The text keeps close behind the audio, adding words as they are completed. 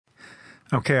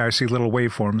Okay, I see little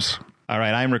waveforms. All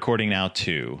right, I'm recording now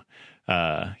too.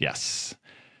 Yes.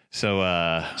 So,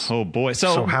 oh boy.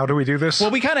 So how do we do this?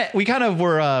 Well, we kind of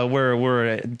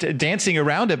were dancing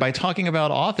around it by talking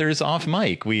about authors off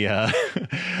mic. We,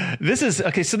 this is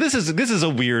okay. So this is a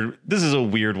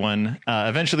weird one.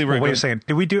 Eventually we're wait a second.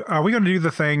 Are we going to do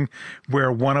the thing where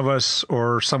one of us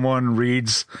or someone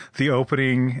reads the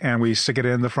opening and we stick it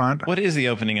in the front? What is the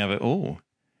opening of it? Oh,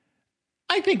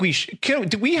 I think we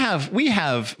should. We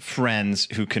have friends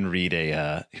who can read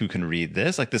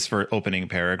this, like this for opening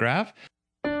paragraph.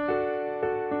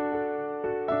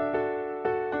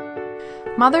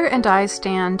 Mother and I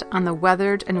stand on the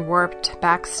weathered and warped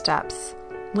back steps,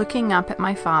 looking up at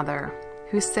my father,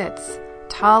 who sits,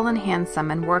 tall and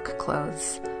handsome in work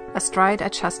clothes, astride a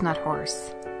chestnut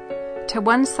horse. To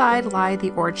one side lie the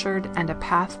orchard and a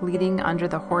path leading under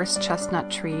the horse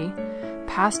chestnut tree,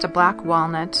 past a black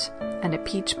walnut and a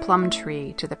peach plum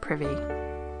tree to the privy.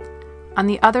 On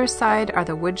the other side are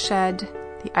the woodshed,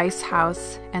 the ice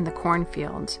house, and the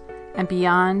cornfield, and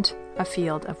beyond, a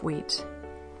field of wheat.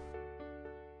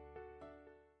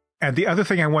 And the other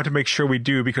thing I want to make sure we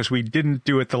do, because we didn't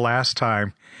do it the last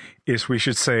time, is we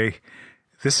should say,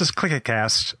 this is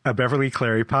Clicketcast, a Beverly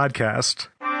Cleary podcast.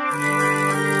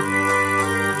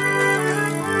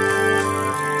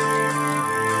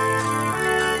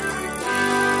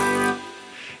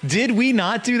 Did we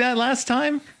not do that last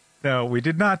time? No, we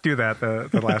did not do that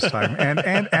the last time.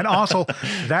 And also,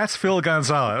 that's Phil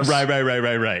Gonzalez.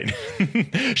 Right.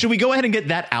 Should we go ahead and get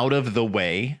that out of the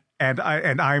way? And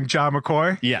I'm John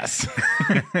McCoy. Yes.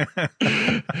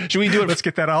 Should we do it? Let's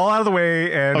get that all out of the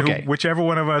way, and okay. Whichever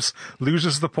one of us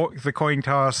loses the coin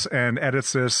toss and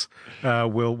edits this,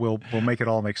 we'll make it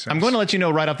all make sense. I'm going to let you know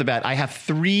right off the bat. I have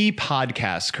 3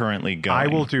 podcasts currently going. I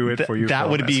will do it for you. That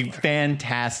would be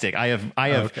fantastic. I have.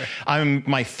 Okay.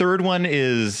 My third one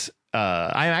is.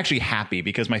 I'm actually happy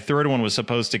because my third one was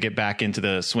supposed to get back into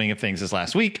the swing of things this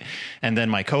last week. And then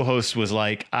my co-host was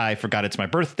like, I forgot it's my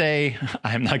birthday.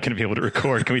 I'm not going to be able to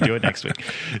record. Can we do it next week?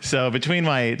 So between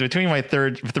my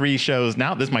 3 shows,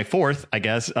 now this is my 4th, I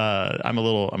guess, I'm a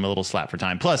little slapped for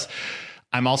time. Plus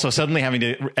I'm also suddenly having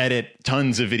to edit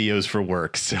tons of videos for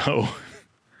work. So,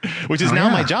 which is now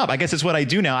my job. I guess it's what I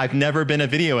do now. I've never been a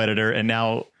video editor. And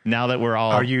now that we're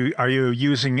all, are you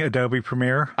using Adobe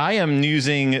Premiere? I am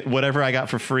using whatever I got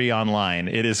for free online.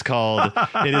 It is called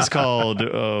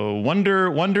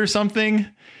Wonder something.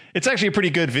 It's actually a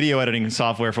pretty good video editing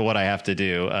software for what I have to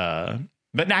do.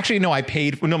 But actually, no,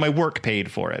 my work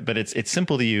paid for it, but it's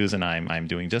simple to use and I'm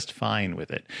doing just fine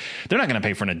with it. They're not going to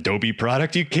pay for an Adobe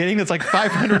product. Are you kidding? That's like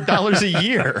 $500 a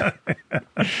year.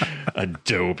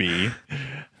 Adobe.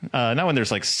 Not when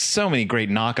there's like so many great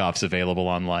knockoffs available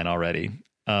online already.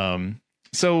 So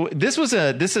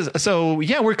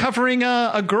we're covering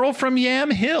a girl from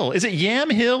Yam Hill. Is it Yam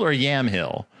Hill or Yam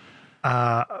Hill?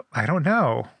 I don't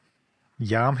know.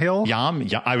 Yam Hill? Yam?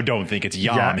 I don't think it's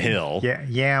Yam Hill. Yeah,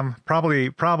 Yam. Probably.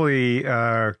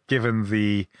 Given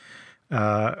the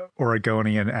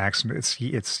Oregonian accent,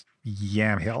 it's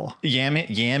Yam Hill. Yam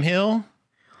Hill.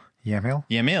 Yamhill?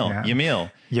 Yamil.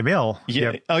 Yamil.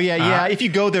 Yeah. Yep. Oh yeah. If you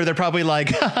go there, they're probably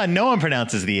like, no one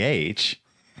pronounces the H.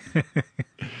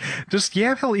 Does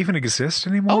Yamhill even exist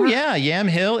anymore? Oh yeah,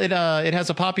 Yamhill. It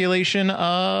has a population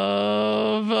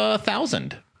of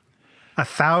 1,000.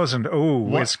 1,000.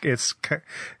 Oh,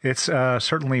 it's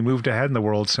certainly moved ahead in the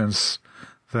world since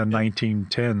the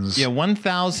 1910s. Yeah,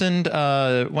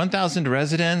 1,000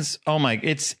 residents. Oh my,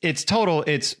 it's total.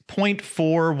 It's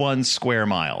 0.41 square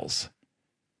miles.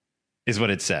 Is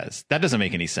what it says. That doesn't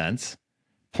make any sense.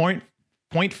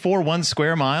 0.41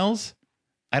 square miles.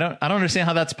 I don't understand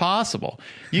how that's possible.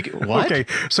 What? Okay,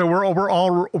 so we're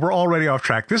already off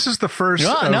track. This is the first.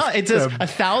 No, it says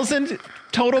 1,000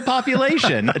 total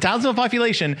population. 1,000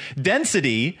 population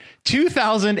density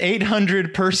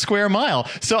 2,800 per square mile.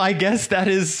 So I guess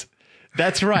that's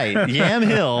right. Yam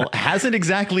Hill hasn't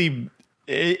exactly.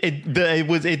 It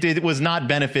did not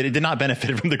benefit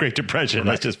from the Great Depression. Right.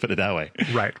 Let's just put it that way.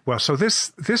 Right. Well, so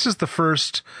this is the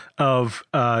first of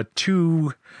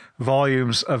 2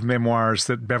 volumes of memoirs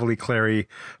that Beverly Cleary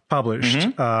published.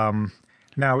 Mm-hmm.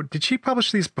 Now, did she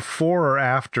publish these before or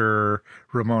after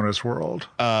Ramona's World?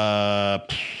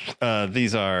 This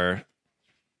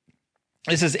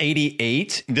is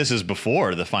 88. This is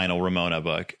before the final Ramona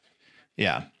book.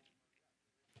 Yeah.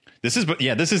 This is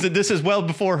well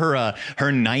before her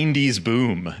 90s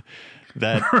boom.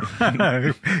 That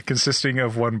consisting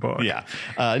of one book. Yeah.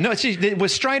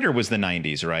 Strider was the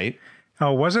 90s, right?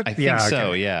 Oh, was it? I think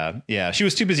so. Okay. Yeah. She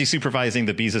was too busy supervising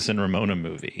the Beezus and Ramona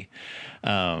movie,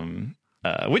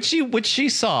 which she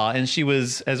saw, and she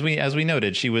was, as we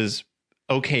noted, she was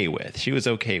okay with. She was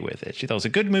okay with it. She thought it was a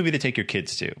good movie to take your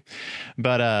kids to.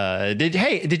 But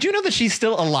did you know that she's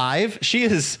still alive? She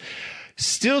is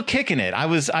still kicking it.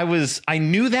 I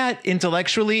knew that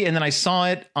intellectually, and then I saw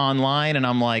it online, and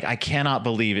I'm like, I cannot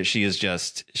believe it. She is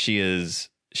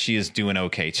doing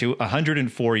okay.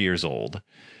 104 years old.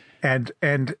 And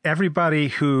everybody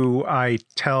who I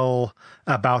tell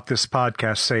about this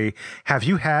podcast say, have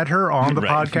you had her on the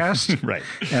podcast? Right.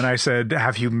 And I said,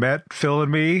 have you met Phil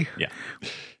and me? Yeah.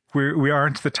 We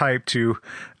aren't the type to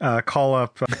call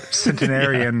up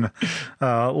centenarian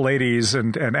ladies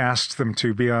and ask them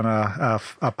to be on a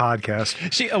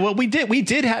podcast. Well, we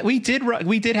did have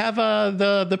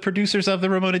the producers of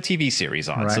the Ramona TV series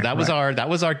on. Right, so that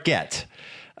was our get.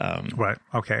 Right.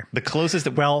 Okay. The closest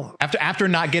that after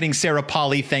not getting Sarah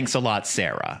Polly, thanks a lot,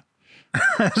 Sarah.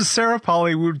 Sarah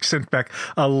Polly sent back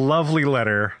a lovely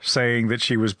letter saying that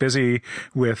she was busy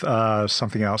with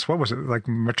something else. What was it, like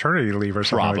maternity leave or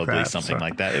something? Probably like that. Something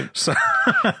like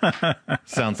that.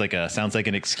 Sounds like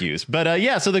an excuse.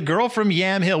 But so the girl from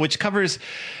Yamhill, which covers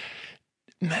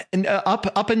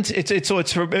up until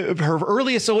it's her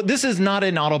earliest. So this is not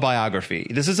an autobiography.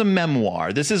 This is a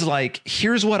memoir. This is like,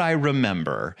 here's what I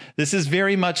remember. This is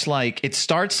very much like, it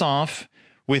starts off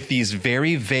with these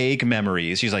very vague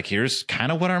memories. She's like, here's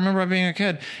kind of what I remember of being a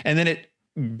kid. And then it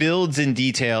builds in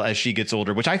detail as she gets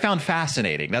older, which I found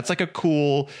fascinating. That's like it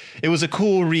was a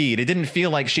cool read. It didn't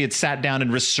feel like she had sat down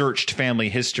and researched family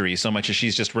history so much as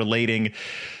she's just relating,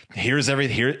 here's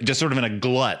everything here, just sort of in a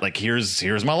glut. Like,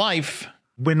 here's my life.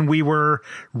 When we were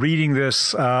reading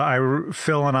this, Phil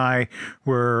and I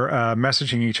were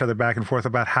messaging each other back and forth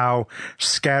about how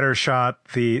scattershot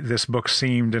this book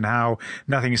seemed and how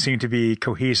nothing seemed to be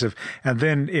cohesive. And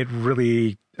then it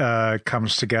really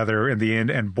comes together in the end,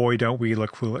 and boy, don't we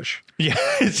look foolish. Yeah,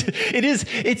 it is.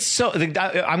 It's so.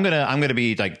 I'm gonna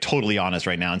be like totally honest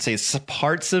right now and say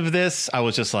parts of this I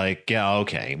was just like, yeah,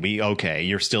 okay,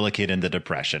 you're still a kid in the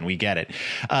Depression, we get it.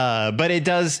 But it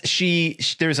does.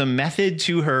 There's a method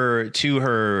to her.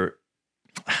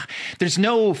 There's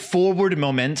no forward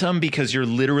momentum because you're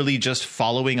literally just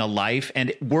following a life.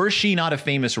 And were she not a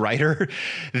famous writer,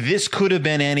 this could have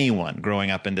been anyone growing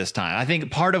up in this time. I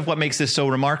think part of what makes this so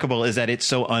remarkable is that it's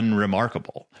so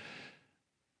unremarkable.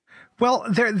 Well,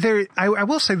 I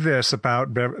will say this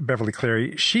about Beverly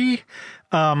Cleary. She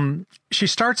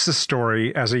starts the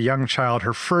story as a young child.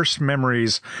 Her first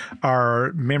memories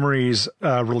are memories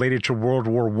related to World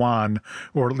War I,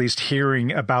 or at least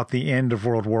hearing about the end of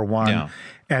World War I,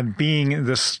 and being in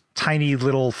this tiny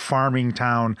little farming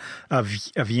town of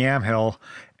Yamhill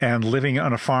and living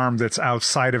on a farm that's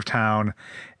outside of town.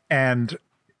 And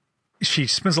she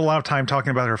spends a lot of time talking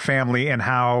about her family and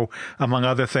how, among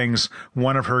other things,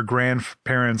 one of her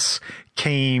grandparents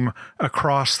came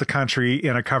across the country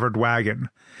in a covered wagon.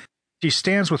 She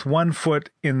stands with one foot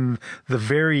in the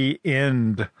very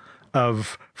end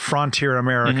of frontier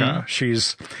America.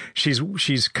 Mm-hmm.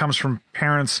 She's comes from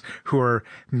parents who are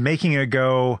making a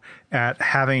go at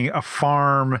having a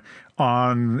farm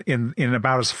in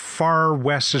about as far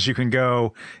west as you can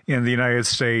go in the United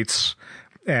States.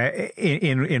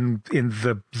 In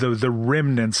the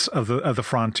remnants of the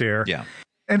frontier,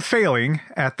 and failing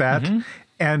at that,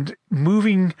 and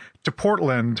moving to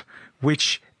Portland,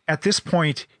 which at this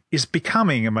point is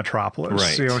becoming a metropolis.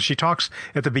 Right. You know, she talks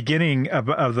at the beginning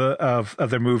of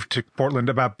the move to Portland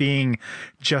about being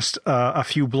just a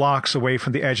few blocks away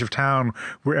from the edge of town,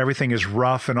 where everything is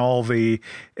rough and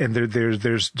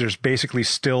there's basically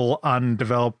still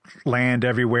undeveloped land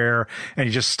everywhere, and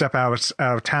you just step out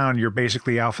of town, you're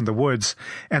basically out in the woods.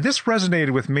 And this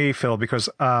resonated with me, Phil, because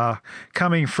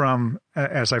coming from,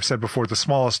 as I've said before, the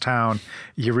smallest town,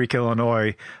 Eureka,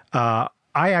 Illinois,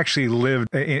 I actually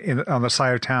lived on the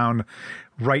side of town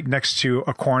right next to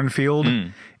a cornfield.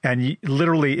 And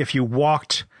literally, if you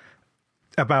walked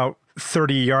about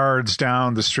 30 yards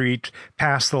down the street,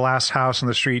 past the last house on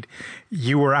the street,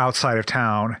 you were outside of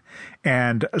town.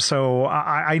 And so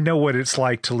I know what it's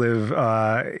like to live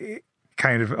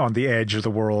kind of on the edge of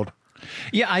the world.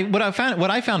 Yeah, what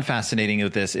I found fascinating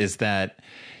with this is that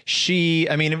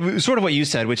sort of what you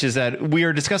said, which is that we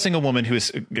are discussing a woman who is,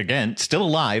 again, still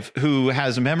alive, who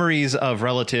has memories of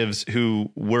relatives who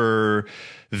were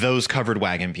those covered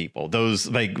wagon people, those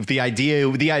like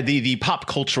the pop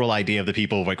cultural idea of the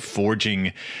people like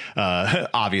forging,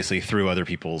 obviously through other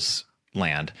people's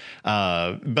land.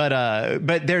 But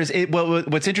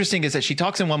what's interesting is that she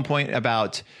talks in one point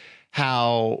about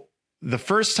how the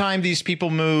first time these people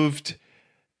moved,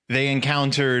 they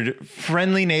encountered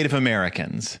friendly Native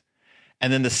Americans.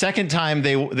 And then the second time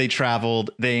they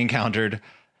traveled, they encountered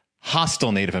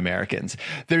hostile Native Americans.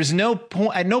 There's no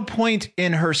point, at no point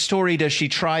in her story does she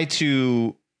try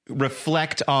to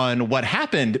reflect on what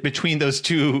happened between those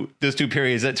two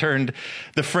periods that turned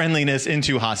the friendliness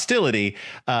into hostility.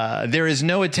 There is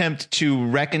no attempt to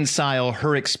reconcile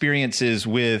her experiences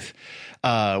with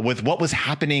what was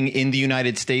happening in the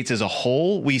United States as a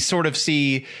whole. We sort of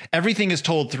see everything is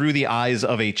told through the eyes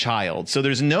of a child. So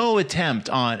there's no attempt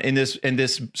in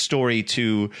this story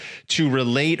to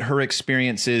relate her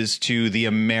experiences to the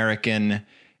American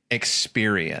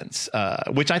experience,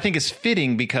 which I think is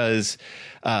fitting because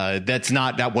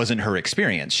that wasn't her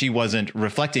experience. She wasn't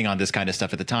reflecting on this kind of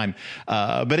stuff at the time.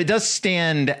 But it does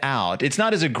stand out. It's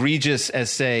not as egregious as,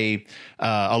 say,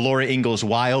 a Laura Ingalls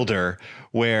Wilder,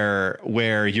 where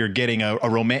you're getting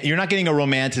you're not getting a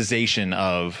romanticization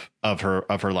of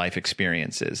her life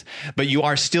experiences, but you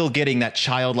are still getting that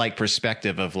childlike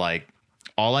perspective of like,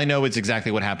 all I know is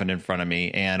exactly what happened in front of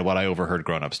me and what I overheard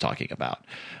grown-ups talking about.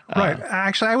 Right.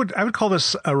 Actually, I would call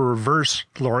this a reverse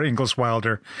Laura Ingalls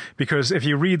Wilder, because if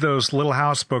you read those Little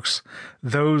House books,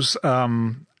 those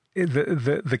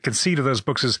the conceit of those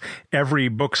books is every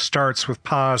book starts with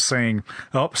Pa saying,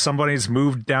 "Oh, somebody's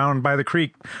moved down by the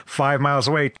creek 5 miles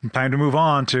away. Time to move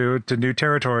on to new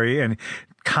territory," and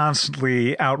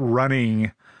constantly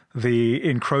outrunning the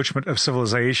encroachment of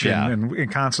civilization and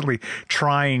constantly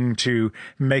trying to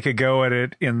make a go at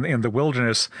it in the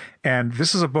wilderness. And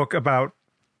this is a book about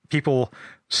people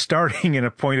starting in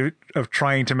a point of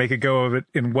trying to make a go of it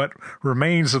in what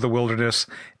remains of the wilderness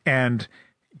and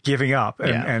giving up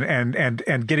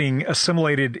and getting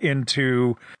assimilated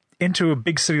into a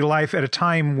big city life at a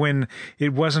time when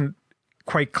it wasn't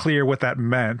quite clear what that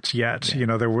meant yet. You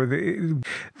know,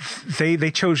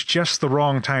 they chose just the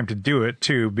wrong time to do it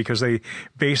too, because they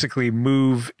basically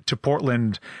moved to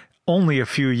Portland only a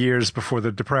few years before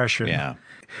the Depression. Yeah.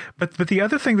 But the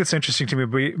other thing that's interesting to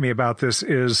me about this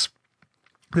is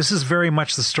very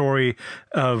much the story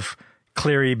of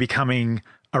Cleary becoming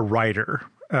a writer.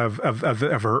 Of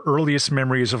her earliest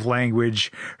memories of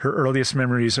language, her earliest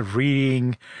memories of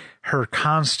reading, her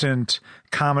constant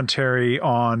commentary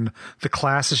on the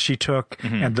classes she took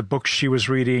and the books she was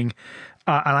reading.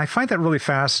 And I find that really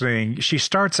fascinating. She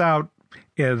starts out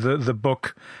the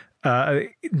book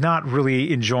not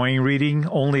really enjoying reading.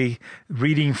 Only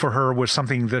reading for her was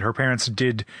something that her parents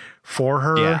did for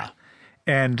her. Yeah.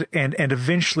 And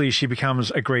eventually she becomes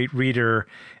a great reader.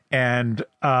 And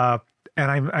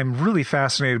I'm really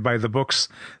fascinated by the books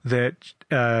that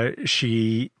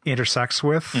she intersects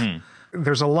with.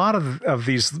 There's a lot of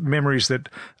these memories that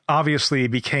obviously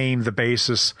became the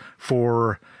basis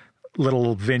for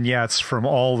little vignettes from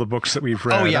all the books that we've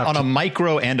read. Oh, yeah, on a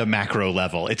micro and a macro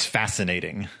level. It's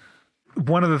fascinating.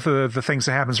 One of the things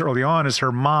that happens early on is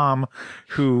her mom,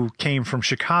 who came from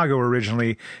Chicago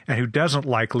originally and who doesn't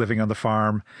like living on the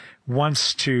farm,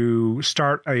 wants to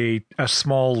start a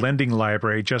small lending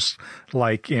library, just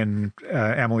like in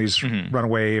Emily's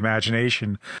Runaway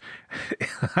Imagination.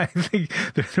 I think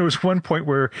there was one point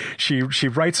where she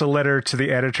writes a letter to the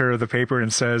editor of the paper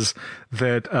and says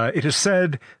that it is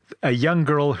said a young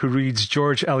girl who reads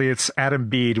George Eliot's Adam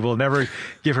Bede will never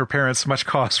give her parents much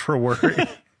cause for worry.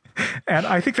 And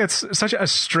I think that's such a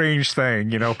strange thing,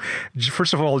 you know.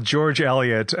 First of all, George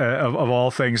Eliot, of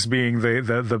all things, being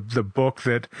the book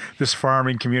that this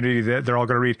farming community that they're all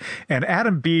going to read. And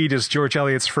Adam Bede is George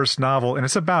Eliot's first novel, and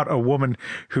it's about a woman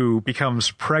who becomes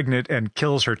pregnant and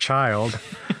kills her child.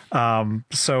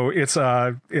 So it's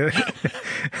so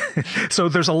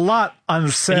there's a lot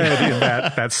unsaid in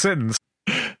that sentence.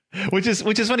 Which is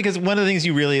funny, because one of the things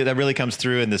that really comes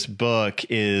through in this book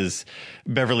is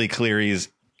Beverly Cleary's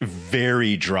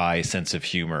very dry sense of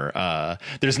humor.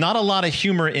 There's not a lot of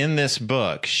humor in this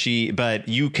book. But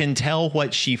you can tell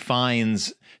what she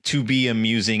finds to be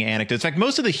amusing anecdotes. In fact,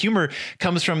 most of the humor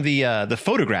comes from the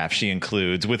photograph she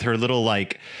includes with her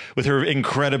with her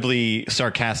incredibly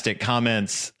sarcastic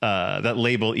comments that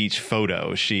label each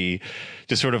photo. She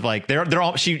just sort of like they're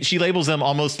all she labels them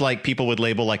almost like people would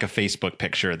label like a Facebook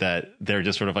picture that they're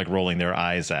just sort of like rolling their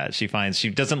eyes at. She finds she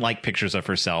doesn't like pictures of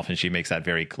herself, and she makes that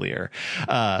very clear.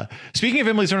 Speaking of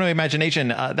Emily's Runaway Imagination,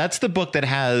 that's the book that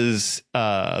has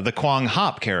the Quang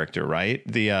Hop character, right?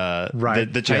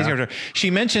 The Chinese character.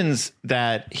 She mentions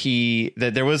that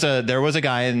there was a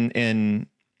guy in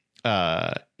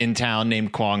town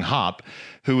named Quang Hop,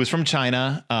 who was from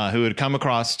China, who had come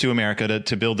across to America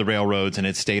to build the railroads and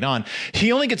had stayed on.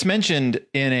 He only gets mentioned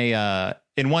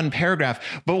in one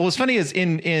paragraph. But what was funny is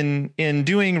in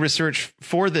doing research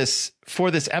for this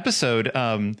episode,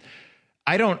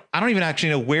 I don't even actually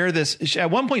know where this. At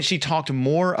one point, she talked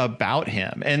more about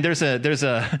him, and there's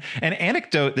an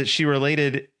anecdote that she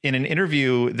related in an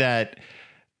interview that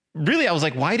really I was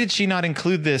like, why did she not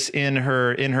include this in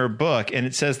her book? And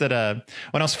it says that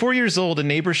when I was 4 years old, a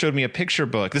neighbor showed me a picture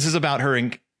book. This is about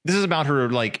her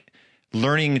like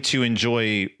learning to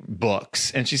enjoy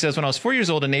books. And she says, when I was 4 years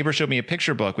old, a neighbor showed me a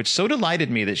picture book, which so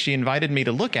delighted me that she invited me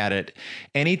to look at it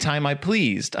anytime I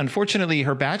pleased. Unfortunately,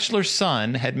 her bachelor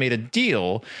son had made a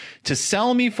deal to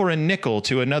sell me for a nickel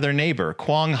to another neighbor,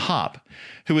 Quang Hop,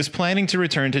 who was planning to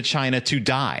return to China to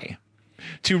die.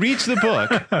 To reach the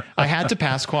book, I had to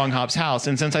pass Quang Hop's house,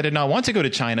 and since I did not want to go to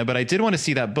China, but I did want to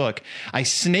see that book, I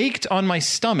snaked on my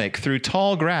stomach through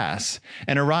tall grass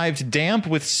and arrived damp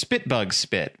with spitbug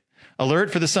spit.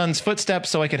 Alert for the son's footsteps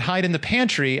so I could hide in the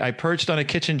pantry, I perched on a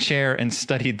kitchen chair and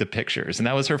studied the pictures. And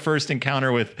that was her first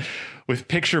encounter with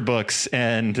picture books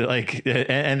and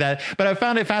that. But I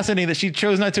found it fascinating that she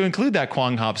chose not to include that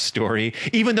Quang Hop story,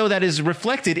 even though that is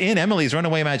reflected in Emily's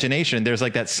Runaway Imagination. There's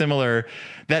like that similar,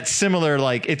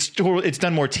 like it's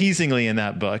done more teasingly in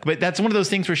that book. But that's one of those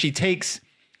things where she takes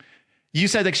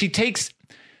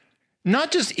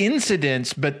not just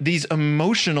incidents, but these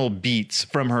emotional beats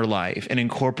from her life and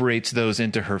incorporates those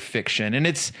into her fiction. And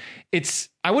it's,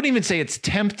 I wouldn't even say it's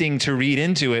tempting to read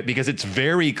into it because it's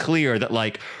very clear that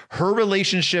like her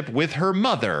relationship with her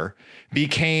mother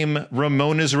became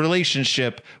Ramona's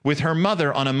relationship with her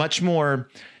mother on a much more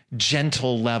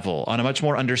gentle level, on a much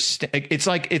more It's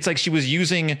like she was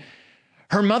using.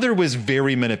 Her mother was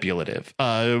very manipulative,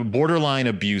 borderline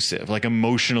abusive, like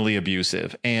emotionally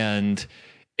abusive. And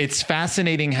it's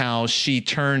fascinating how she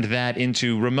turned that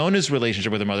into Ramona's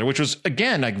relationship with her mother, which was,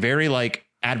 again, like very like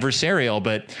adversarial,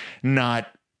 but not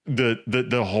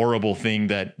the horrible thing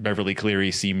that Beverly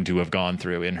Cleary seemed to have gone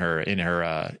through in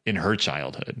her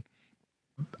childhood.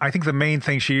 I think the main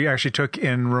thing she actually took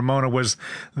in Ramona was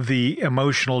the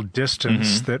emotional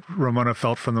distance that Ramona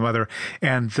felt from the mother,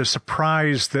 and the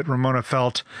surprise that Ramona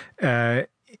felt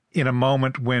in a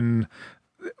moment when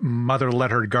mother let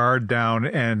her guard down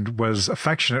and was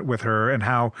affectionate with her, and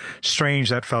how strange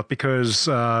that felt, because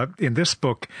in this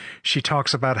book she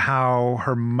talks about how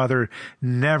her mother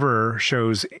never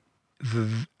shows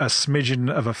a smidgen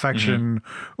of affection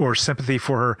or sympathy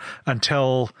for her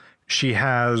until she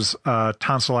has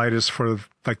tonsillitis for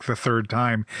like the third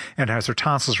time and has her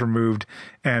tonsils removed.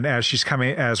 And as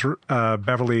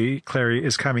Beverly Cleary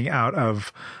is coming out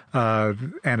of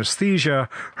anesthesia,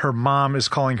 her mom is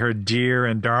calling her dear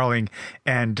and darling,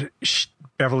 and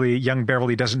young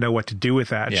Beverly doesn't know what to do with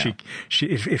that. Yeah.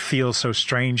 It feels so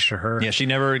strange to her. Yeah, she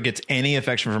never gets any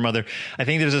affection from her mother. I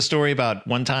think there's a story about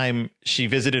one time she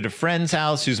visited a friend's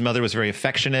house whose mother was very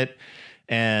affectionate,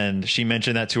 and she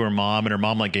mentioned that to her mom, and her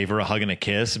mom like gave her a hug and a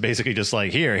kiss, basically just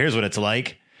like, here's what it's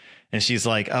like. And she's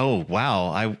like, oh, wow,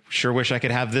 I sure wish I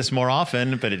could have this more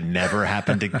often, but it never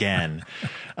happened again.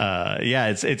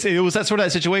 It was that sort of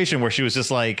situation where she was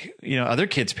just like, other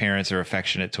kids' parents are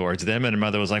affectionate towards them. And her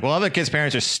mother was like, well, other kids'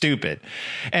 parents are stupid.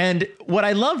 And what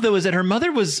I love, though, is that her mother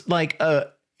was like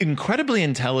incredibly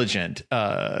intelligent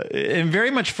and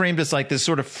very much framed as like this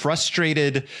sort of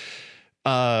frustrated,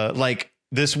 like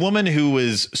this woman who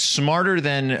was smarter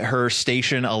than her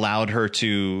station allowed her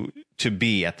to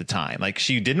be at the time. Like,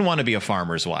 she didn't want to be a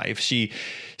farmer's wife. She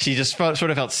just sort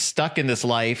of felt stuck in this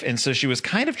life. And so she was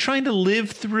kind of trying to live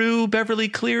through Beverly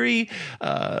Cleary,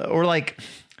 or like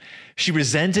she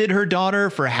resented her daughter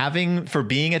for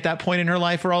being at that point in her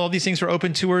life where all of these things were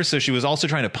open to her. So she was also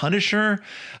trying to punish her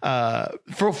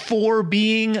for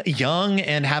being young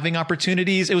and having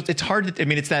opportunities. It's hard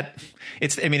to,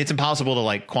 it's impossible to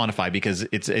like quantify, because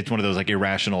it's one of those like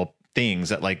irrational things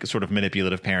that like sort of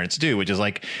manipulative parents do, which is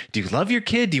like, do you love your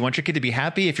kid? Do you want your kid to be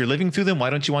happy? If you're living through them, why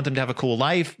don't you want them to have a cool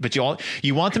life? But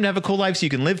you want them to have a cool life so you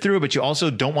can live through it, but you also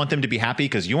don't want them to be happy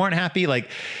because you aren't happy. Like,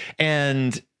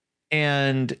 and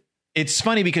it's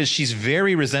funny because she's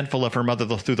very resentful of her mother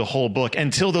through the whole book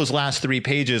until those last 3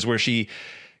 pages where she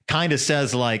kind of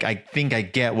says like, I think I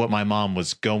get what my mom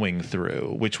was going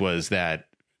through, which was that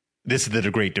this is the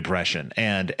Great Depression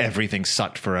and everything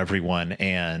sucked for everyone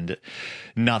and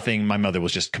my mother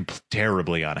was just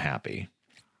terribly unhappy.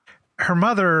 Her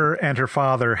mother and her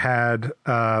father had,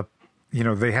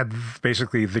 they had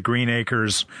basically the Green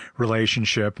Acres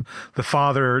relationship. The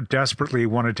father desperately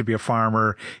wanted to be a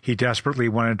farmer. He desperately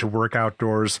wanted to work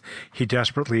outdoors. He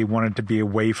desperately wanted to be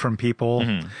away from people.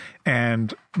 Mm-hmm.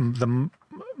 And the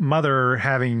mother,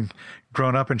 having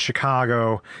grown up in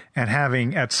Chicago and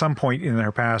having at some point in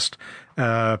her past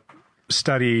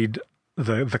studied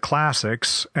the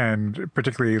classics, and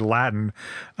particularly Latin,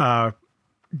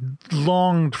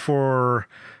 longed for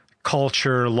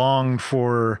culture, longed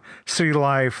for city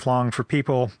life, longed for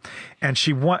people. And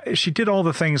she did all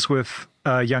the things with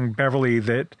young Beverly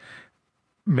that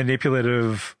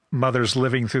manipulative mothers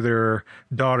living through their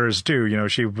daughters do. You know,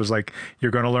 she was like,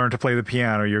 you're going to learn to play the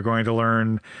piano. You're going to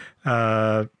learn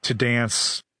to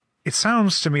dance. It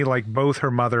sounds to me like both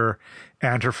her mother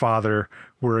and her father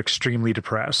were extremely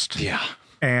depressed. Yeah.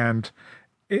 And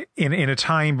in a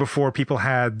time before people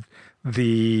had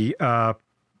the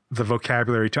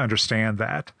vocabulary to understand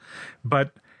that.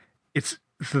 But it's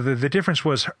the difference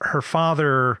was her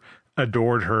father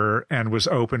adored her and was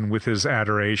open with his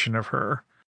adoration of her.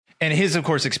 And his, of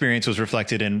course, experience was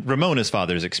reflected in Ramona's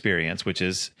father's experience, which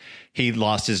is he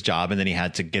lost his job and then he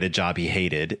had to get a job he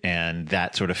hated. And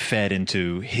that sort of fed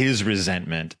into his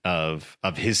resentment of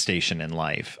his station in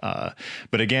life.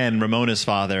 But again, Ramona's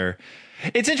father,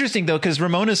 it's interesting, though, because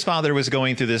Ramona's father was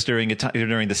going through this during the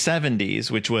 70s,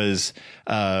 which was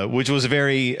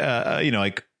very,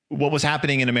 like, what was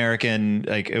happening in American,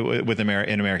 like in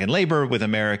American labor, with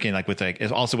American, like with like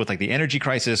also with like the energy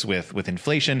crisis, with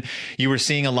inflation. You were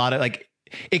seeing a lot of like,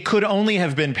 it could only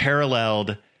have been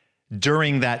paralleled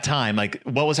during that time. Like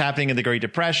what was happening in the Great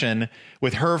Depression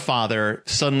with her father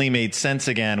suddenly made sense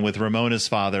again with Ramona's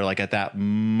father, like at that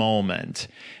moment.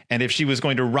 And if she was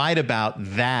going to write about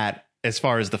that, as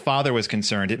far as the father was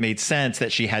concerned, it made sense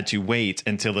that she had to wait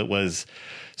until it was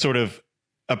sort of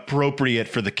appropriate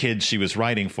for the kids she was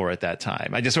writing for at that time.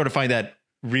 I just sort of find that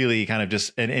really kind of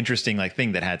just an interesting like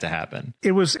thing that had to happen.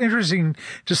 It was interesting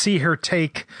to see her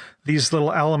take these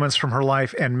little elements from her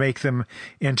life and make them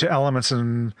into elements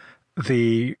in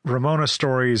the Ramona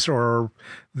stories or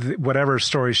whatever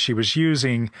stories she was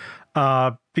using,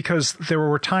 because there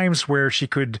were times where she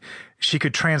could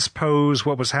transpose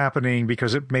what was happening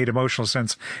because it made emotional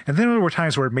sense, and then there were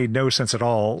times where it made no sense at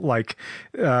all. Like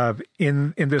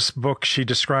in this book, she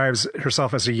describes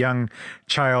herself as a young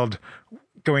child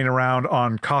going around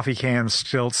on coffee can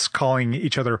stilts, calling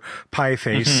each other pie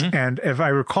face. Mm-hmm. And if I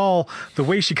recall, the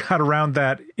way she got around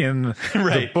that in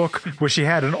the book was she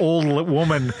had an old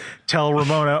woman tell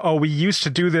Ramona, "Oh, we used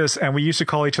to do this, and we used to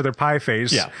call each other pie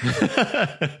face." Yeah.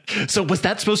 So was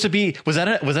that supposed to be? Was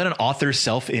that an author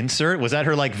self-insert? Was that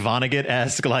her like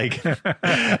Vonnegut-esque like?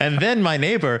 And then my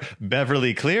neighbor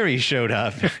Beverly Cleary showed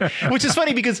up, which is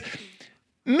funny because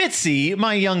Mitzi,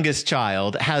 my youngest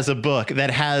child, has a book that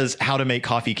has how to make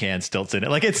coffee can stilts in it.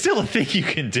 Like, it's still a thing you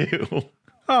can do.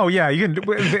 Oh yeah, you can.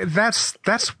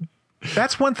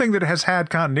 That's one thing that has had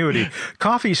continuity.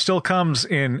 Coffee still comes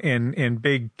in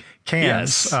big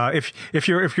cans. Yes. If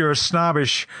you're a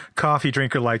snobbish coffee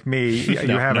drinker like me,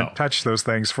 you haven't touched those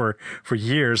things for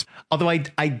years. Although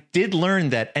I did learn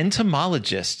that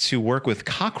entomologists who work with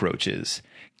cockroaches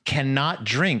cannot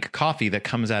drink coffee that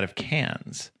comes out of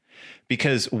cans.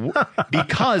 Because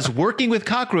working with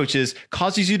cockroaches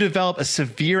causes you to develop a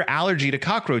severe allergy to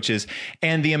cockroaches.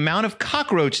 And the amount of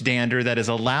cockroach dander that is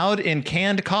allowed in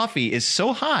canned coffee is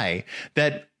so high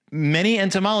that many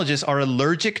entomologists are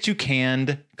allergic to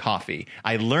canned coffee.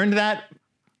 I learned that.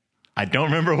 I don't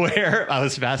remember where. I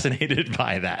was fascinated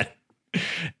by that.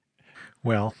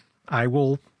 Well, I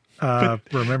will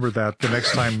remember that the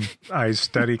next time I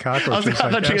study cockroaches.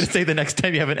 I thought you were going to say the next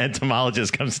time you have an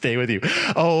entomologist come stay with you.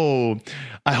 Oh,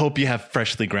 I hope you have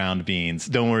freshly ground beans.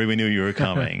 Don't worry, we knew you were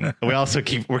coming.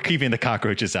 We're keeping the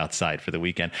cockroaches outside for the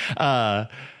weekend. But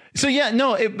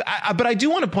I do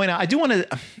want to point out, I do want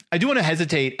to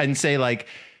hesitate and say, like,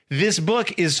 this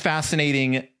book is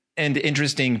fascinating and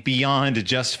interesting beyond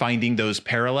just finding those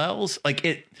parallels.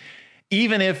 Like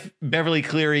even if Beverly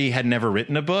Cleary had never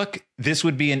written a book, this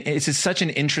would be it's such an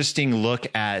interesting look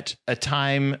at a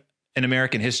time in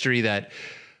American history that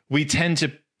we tend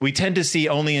to see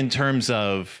only in terms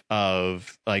of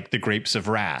like the Grapes of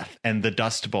Wrath and the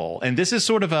Dust Bowl. And this is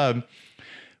sort of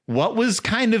what was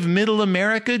kind of middle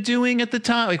America doing at the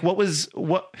time? Like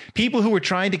what people who were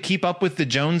trying to keep up with the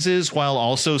Joneses while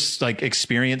also like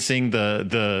experiencing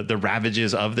the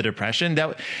ravages of the Depression.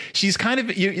 That she's kind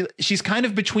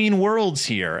of between worlds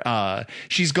here.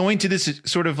 She's going to this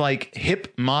sort of like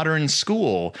hip modern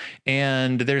school,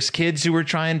 and there's kids who were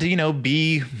trying to,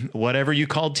 be whatever you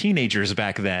called teenagers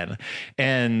back then.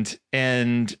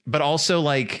 But also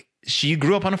like, she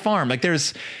grew up on a farm. Like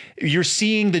you're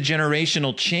seeing the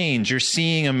generational change. You're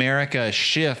seeing America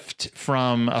shift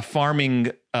from a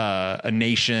farming a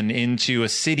nation into a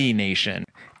city nation.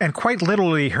 And quite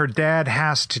literally, her dad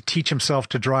has to teach himself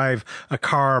to drive a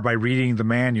car by reading the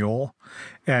manual.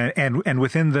 And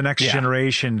within the next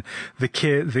generation, the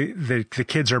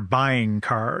kids are buying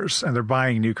cars, and they're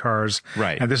buying new cars.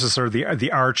 Right. And this is sort of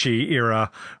the Archie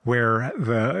era, where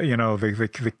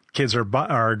the kids are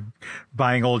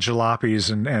buying old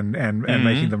jalopies and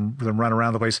making them run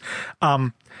around the place.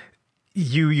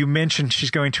 You mentioned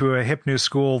she's going to a hip new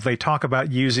school. They talk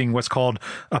about using what's called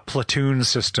a platoon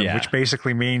system, which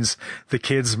basically means the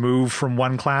kids move from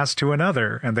one class to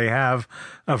another, and they have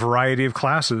a variety of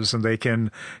classes, and they can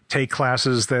take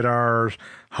classes that are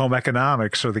home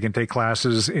economics, or they can take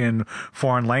classes in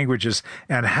foreign languages,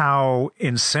 and how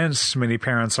incensed many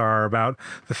parents are about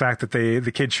the fact that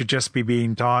the kids should just be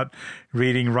being taught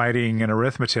reading, writing, and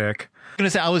arithmetic. I'm going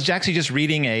to say, I was actually just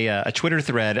reading a Twitter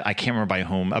thread, I can't remember by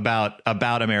whom, about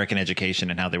American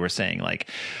education, and how they were saying, like,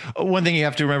 one thing you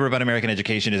have to remember about American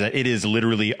education is that it is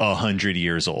literally 100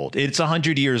 years old. It's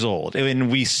 100 years old, and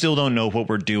we still don't know what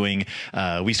we're doing.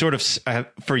 We sort of,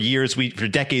 for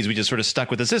decades, we just sort of stuck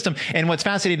with the system. And what's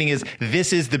fascinating is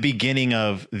this is the beginning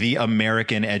of the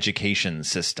American education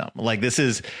system. Like, this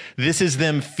is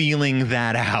them feeling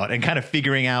that out and kind of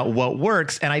figuring out what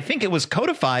works. And I think it was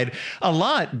codified a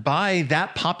lot by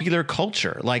that popular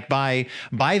culture, like by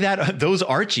those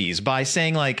Archies, by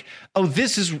saying, like, oh,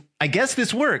 I guess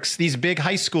this works. These big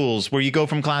high schools where you go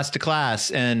from class to class,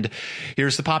 and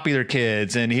here's the popular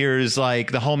kids, and here's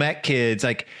like the home ec kids,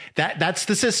 like that's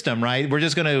the system, right? We're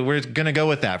gonna go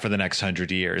with that for the next 100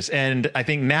 years. And I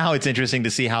think now it's interesting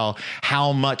to see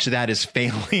how much that is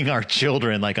failing our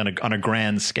children, like on a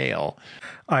grand scale.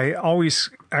 I always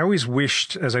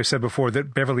wished, as I said before,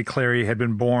 that Beverly Cleary had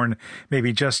been born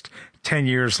maybe just 10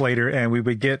 years later, and we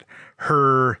would get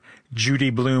her Judy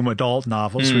Blume adult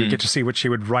novels. We would get to see what she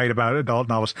would write about adult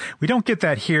novels. We don't get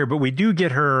that here, but we do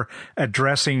get her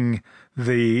addressing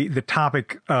the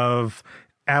topic of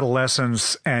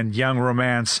adolescence and young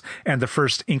romance and the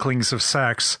first inklings of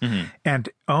sex. And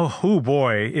oh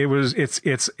boy,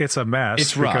 it's a mess.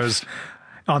 It's rough. Because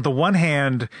on the one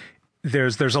hand,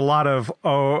 there's a lot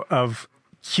of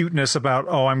cuteness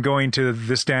about, I'm going to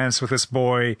this dance with this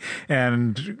boy,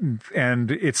 and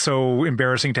it's so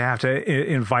embarrassing to have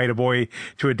to invite a boy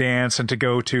to a dance and to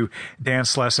go to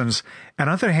dance lessons. And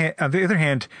on the other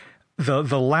hand,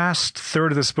 the last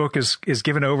third of this book is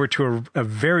given over to a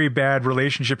very bad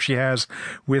relationship she has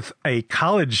with a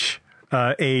college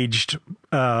aged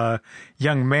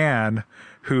young man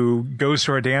who goes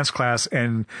to her dance class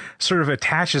and sort of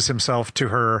attaches himself to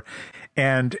her.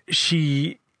 And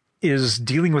she is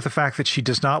dealing with the fact that she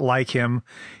does not like him.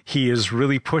 He is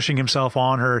really pushing himself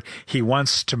on her. He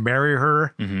wants to marry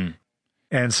her.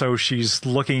 And so she's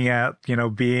looking at,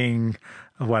 being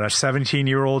a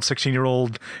 17-year-old,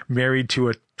 16-year-old married to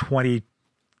a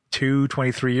 22,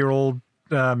 23-year-old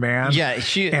man.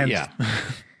 Yeah.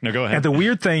 No, go ahead. And the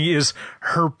weird thing is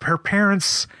her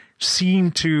parents seem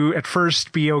to at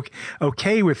first be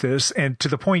okay with this, and to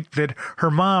the point that her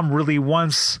mom really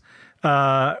wants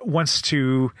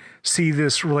to see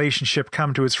this relationship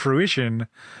come to its fruition.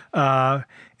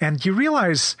 And you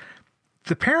realize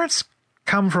the parents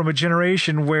come from a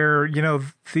generation where,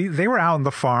 they were out on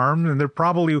the farm, and there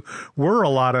probably were a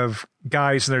lot of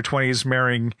guys in their 20s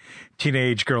marrying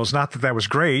teenage girls. Not that was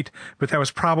great, but that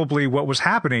was probably what was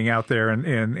happening out there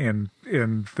in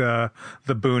the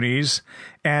boonies.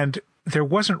 And there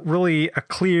wasn't really a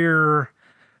clear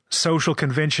social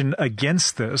convention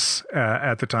against this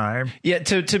at the time. Yeah,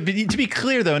 to be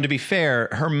clear, though, and to be fair,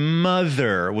 her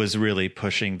mother was really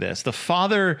pushing this. The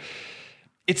father,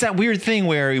 it's that weird thing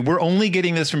where we're only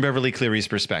getting this from Beverly Cleary's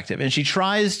perspective, and she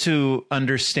tries to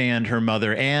understand her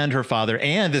mother and her father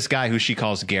and this guy who she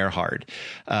calls Gerhard.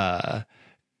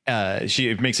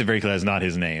 She makes it very clear that's not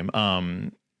his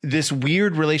name. This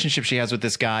weird relationship she has with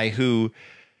this guy who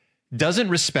doesn't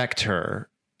respect her,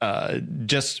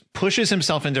 just pushes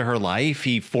himself into her life.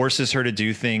 He forces her to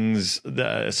do things,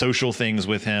 the social things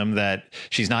with him that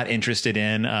she's not interested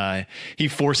in. He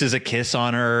forces a kiss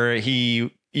on her.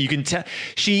 You can tell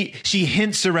she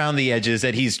hints around the edges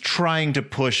that he's trying to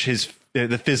push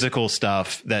the physical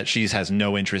stuff that she has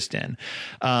no interest in.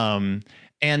 And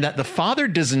that the father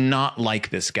does not like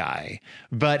this guy,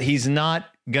 but he's not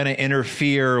going to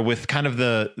interfere with kind of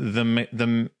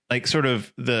the like sort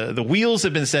of the wheels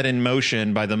have been set in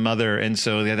motion by the mother. And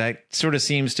so that sort of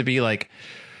seems to be like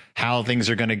how things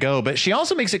are going to go. But she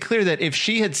also makes it clear that if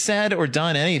she had said or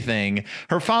done anything,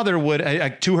 her father would,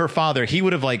 he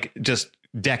would have like just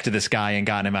decked this guy and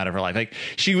gotten him out of her life. Like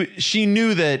she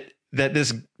knew that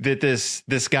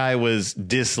this guy was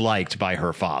disliked by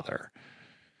her father.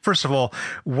 First of all,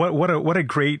 what a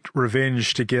great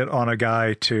revenge to get on a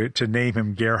guy to name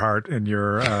him Gerhardt in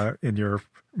your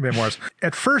memoirs.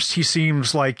 At first, he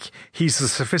seems like he's a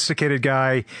sophisticated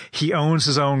guy. He owns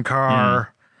his own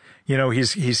car. You know,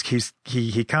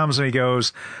 he comes and he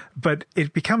goes, but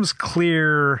it becomes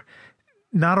clear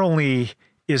not only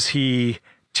is he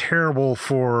terrible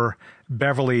for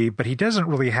Beverly, but he doesn't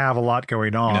really have a lot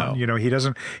going on. No. You know, he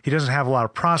doesn't have a lot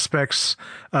of prospects.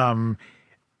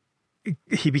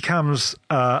 He becomes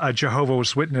a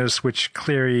Jehovah's Witness, which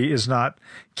Cleary is not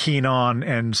keen on,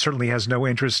 and certainly has no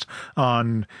interest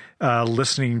on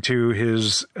listening to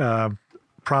his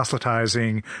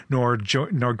proselytizing, nor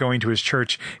going to his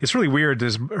church. It's really weird.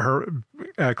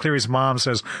 Cleary's mom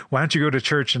says, "Why don't you go to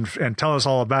church and tell us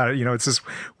all about it?" You know, it's this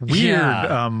weird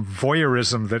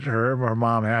voyeurism that her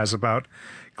mom has about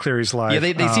Cleary's life.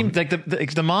 Yeah, they seem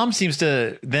like the mom seems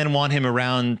to then want him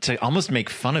around to almost make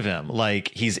fun of him. Like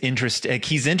he's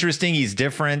interesting, he's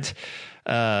different.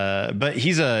 But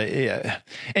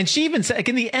and she even said, like,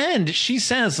 in the end, she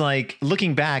says, like,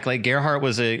 looking back, like Gerhardt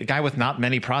was a guy with not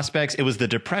many prospects. It was the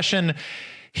Depression.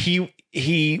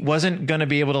 He wasn't going to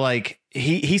be able to, like,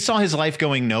 he saw his life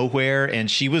going nowhere, and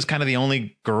she was kind of the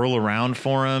only girl around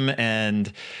for him.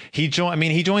 And he joined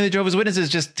the Jehovah's Witnesses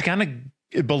just to kind of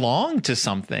belong to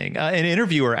something. An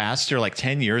interviewer asked her like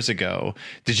 10 years ago,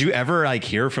 "Did you ever like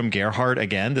hear from Gerhardt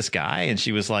again, this guy?" And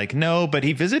she was like, "No, but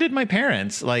he visited my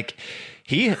parents. Like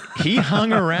he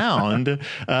hung around."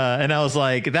 And I was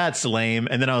like, "That's lame."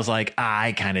 And then I was like,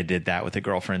 I kind of did that with a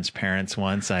girlfriend's parents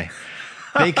once.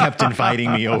 They kept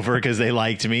inviting me over because they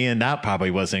liked me, and that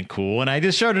probably wasn't cool. And I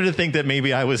just started to think that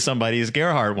maybe I was somebody's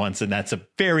Gerhardt once, and that's a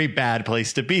very bad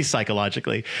place to be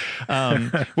psychologically.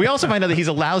 We also find out that he's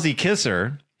a lousy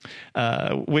kisser,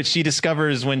 which she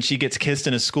discovers when she gets kissed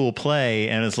in a school play,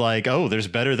 and it's like, oh, there's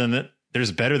better than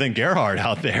Gerhardt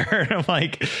out there. And I'm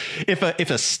like, if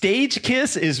a stage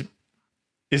kiss is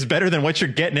better than what you're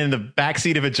getting in the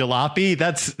backseat of a jalopy,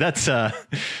 that's a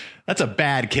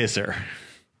bad kisser.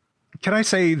 Can I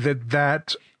say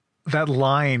that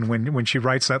line, when she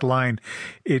writes that line,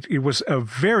 it was a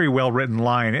very well written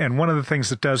line. And one of the things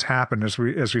that does happen, as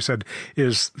we said,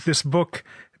 is this book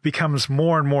becomes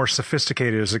more and more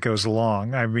sophisticated as it goes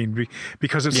along. I mean,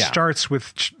 because it starts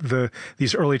with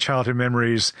these early childhood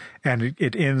memories, and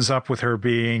it ends up with her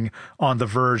being on the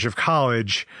verge of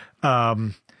college.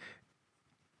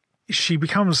 She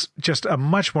becomes just a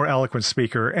much more eloquent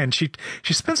speaker, and she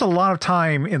spends a lot of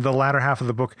time in the latter half of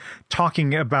the book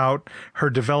talking about her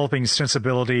developing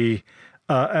sensibility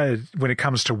when it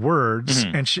comes to words.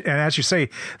 And as you say,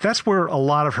 that's where a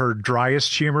lot of her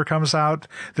driest humor comes out.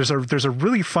 There's a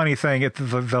really funny thing at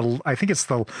I think it's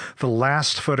the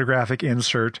last photographic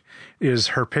insert is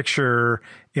her picture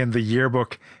in the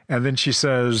yearbook, and then she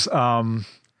says the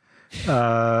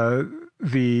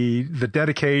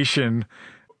dedication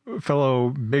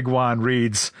fellow Bigwan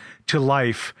reads, "To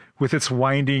life with its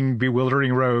winding,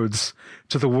 bewildering roads,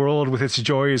 to the world with its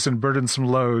joys and burdensome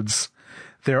loads.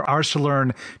 There ours to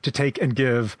learn, to take and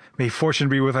give. May fortune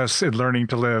be with us in learning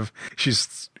to live."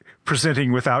 She's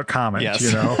presenting without comment, yes.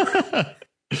 You know?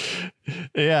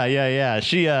 Yeah.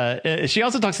 She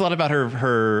also talks a lot about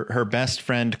her best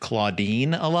friend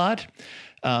Claudine a lot,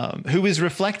 who is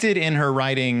reflected in her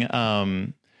writing.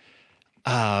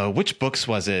 Which books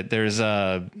was it? There's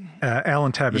Alan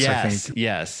Tebbis, I think.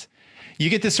 Yes.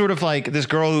 You get this sort of like this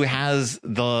girl who has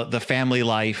the family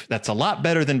life that's a lot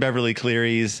better than Beverly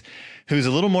Cleary's, who's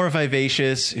a little more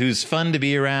vivacious, who's fun to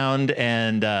be around,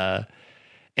 and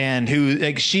who,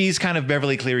 like, she's kind of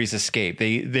Beverly Cleary's escape.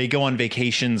 They go on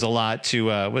vacations a lot to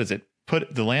what is it?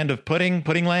 The land of pudding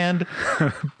land,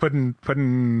 Puddin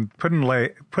River.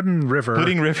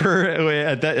 Pudding River.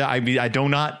 I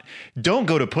don't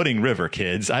go to Pudding River,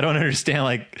 kids. I don't understand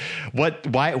like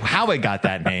how it got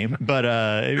that name, but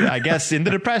I guess in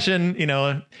the Depression, you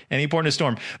know, any port in a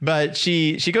storm. But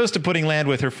she goes to Pudding Land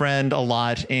with her friend a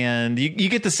lot, and you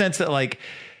get the sense that like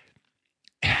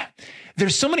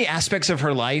there's so many aspects of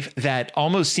her life that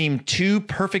almost seem too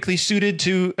perfectly suited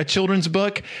to a children's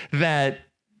book that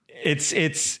I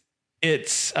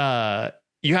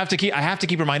have to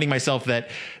keep reminding myself that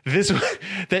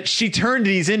that she turned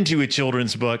these into a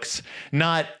children's books,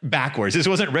 not backwards. This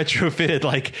wasn't retrofitted.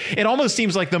 Like, it almost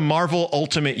seems like the Marvel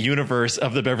Ultimate Universe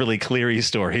of the Beverly Cleary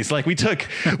stories. Like we took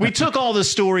all the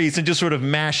stories and just sort of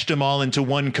mashed them all into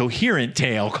one coherent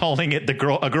tale, calling it A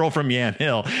Girl from Yam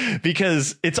Hill,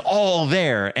 because it's all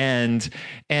there. And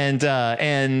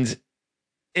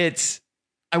it's,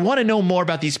 I want to know more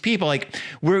about these people. Like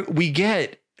I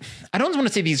don't want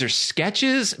to say these are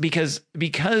sketches because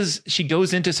she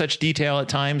goes into such detail at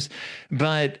times,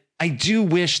 but I do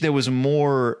wish there was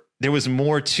more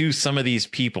to some of these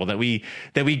people, that we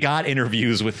got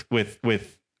interviews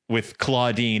with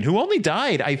Claudine, who only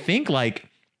died, I think, like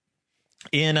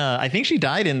I think she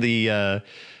died in the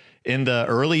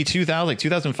early 2000s, like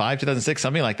 2005, 2006,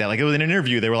 something like that. Like, it was an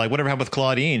interview. They were like, whatever happened with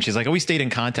Claudine? She's like, oh, we stayed in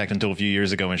contact until a few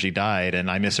years ago when she died, and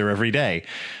I miss her every day.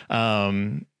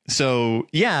 So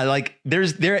yeah, like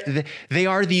they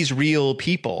are these real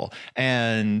people,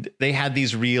 and they had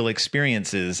these real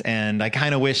experiences. And I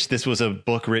kind of wish this was a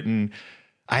book written,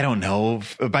 I don't know,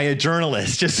 by a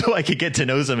journalist, just so I could get to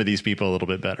know some of these people a little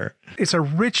bit better. It's a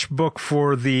rich book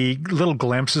for the little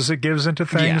glimpses it gives into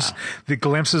things, the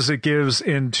glimpses it gives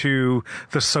into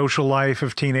the social life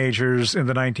of teenagers in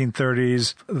the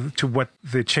 1930s, to what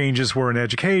the changes were in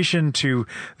education, to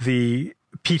the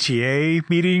PTA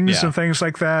meetings and things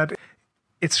like that.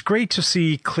 It's great to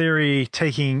see Cleary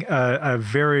taking a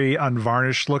very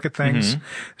unvarnished look at things.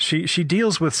 Mm-hmm. She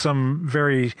deals with some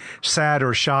very sad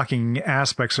or shocking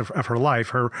aspects of her life.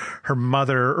 Her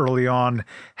mother early on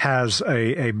has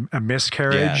a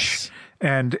miscarriage. Yes.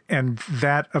 And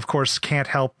that, of course, can't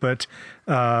help but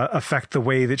affect the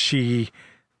way that she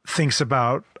thinks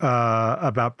about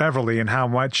Beverly, and how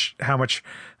much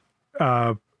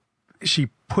she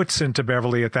puts into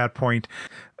Beverly at that point.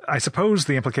 I suppose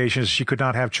the implication is she could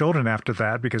not have children after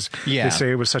that, because they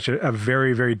say it was such a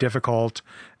very, very difficult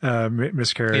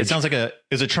miscarriage. It sounds like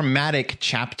it's a traumatic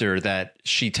chapter that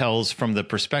she tells from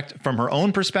her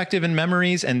own perspective and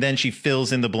memories, and then she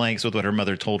fills in the blanks with what her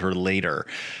mother told her later.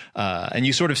 And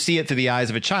you sort of see it through the eyes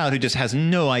of a child who just has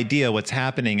no idea what's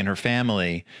happening in her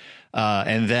family.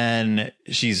 And then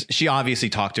she obviously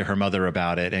talked to her mother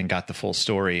about it and got the full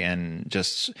story, and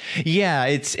just,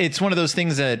 it's one of those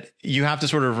things that you have to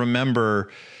sort of remember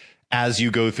as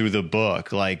you go through the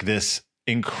book. Like, this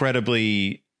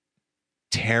incredibly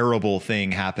terrible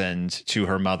thing happened to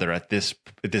her mother at this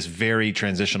very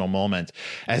transitional moment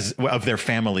of their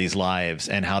family's lives,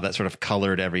 and how that sort of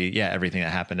colored everything that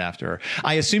happened after her.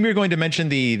 I assume you're going to mention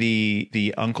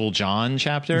the Uncle John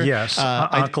chapter. Yes.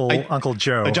 Uncle Joe. Uncle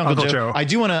Joe. I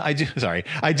do want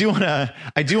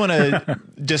to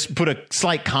just put a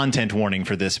slight content warning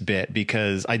for this bit,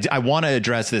 because I want to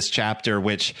address this chapter,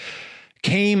 which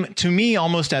came to me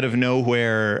almost out of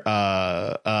nowhere,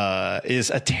 is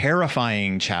a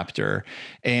terrifying chapter,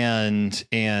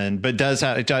 but does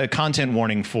have a content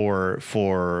warning for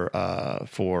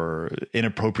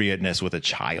inappropriateness with a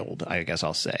child, I guess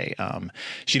I'll say.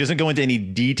 She doesn't go into any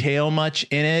detail much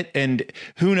in it, and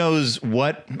who knows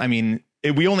what, I mean,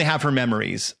 we only have her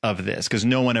memories of this because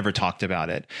no one ever talked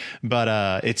about it,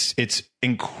 but it's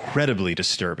incredibly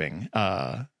disturbing.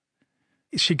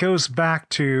 She goes back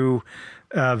to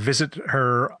visit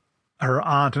her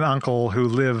aunt and uncle, who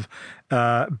live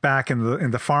back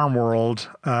in the farm world,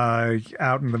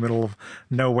 out in the middle of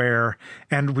nowhere.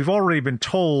 And we've already been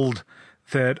told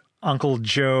that Uncle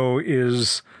Joe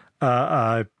is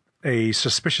a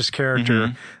suspicious character.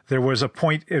 Mm-hmm. There was a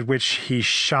point at which he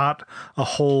shot a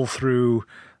hole through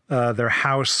their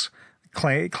house,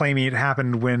 claiming it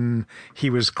happened when he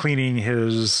was cleaning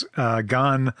his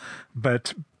gun,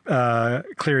 but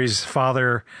Cleary's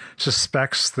father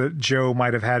suspects that Joe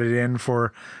might have had it in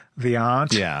for the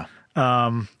aunt. Yeah.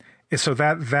 So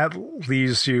that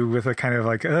leaves you with a kind of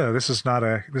like, oh, this is not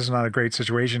a great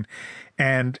situation.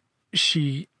 And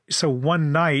so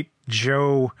one night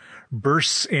Joe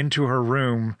bursts into her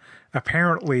room,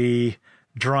 apparently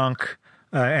drunk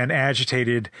and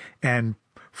agitated, and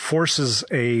forces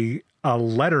a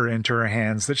letter into her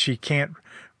hands that she can't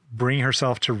bring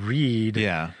herself to read.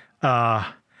 Yeah.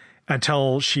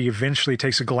 Until she eventually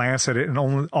takes a glance at it,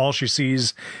 and all she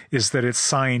sees is that it's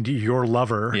signed "Your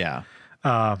Lover." Yeah.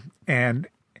 And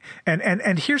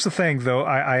here's the thing, though.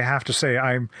 I have to say,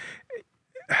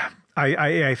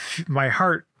 my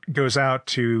heart goes out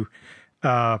to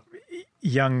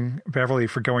young Beverly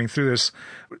for going through this.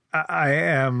 I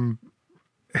am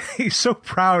so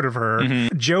proud of her.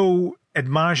 Mm-hmm. Joe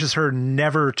admonishes her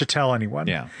never to tell anyone.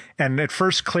 Yeah. And at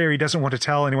first, Clary doesn't want to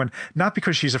tell anyone, not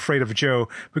because she's afraid of Joe,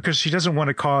 because she doesn't want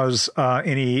to cause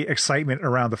any excitement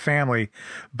around the family.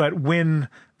 But when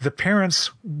the parents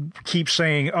keep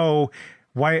saying, oh,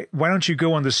 why don't you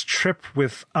go on this trip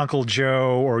with Uncle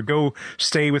Joe, or go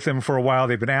stay with him for a while?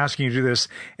 They've been asking you to do this,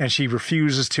 and she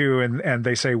refuses to. And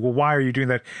they say, well, why are you doing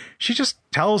that? She just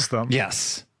tells them.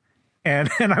 Yes. And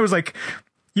I was like,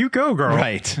 you go, girl.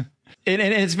 Right. And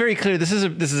it's very clear. This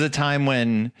is a time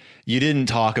when you didn't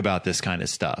talk about this kind of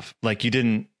stuff. Like, you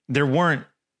didn't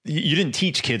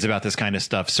teach kids about this kind of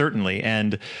stuff, certainly.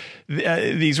 And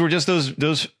these were just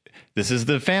those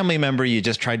the family member you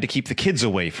just tried to keep the kids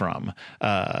away from.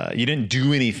 You didn't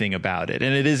do anything about it.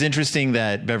 And it is interesting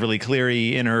that Beverly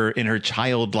Cleary in her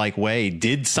childlike way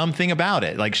did something about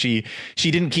it. Like she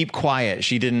didn't keep quiet.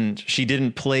 She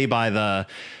didn't play by the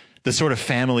sort of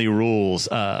family rules.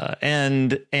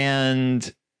 And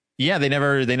yeah, they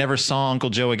never saw Uncle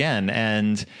Joe again.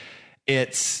 And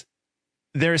there's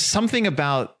something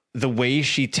about the way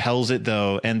she tells it,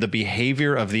 though, and the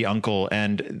behavior of the uncle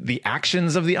and the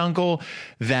actions of the uncle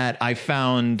that I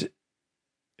found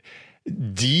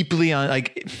deeply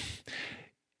like,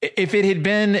 if it had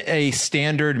been a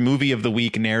standard movie of the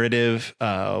week narrative,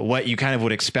 what you kind of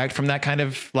would expect from that kind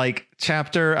of like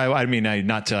chapter. I mean,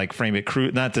 not to like frame it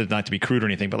crude, not to be crude or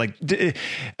anything, but like,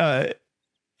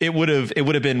 it would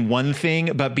have been one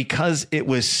thing, but because it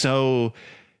was so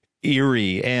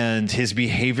eerie and his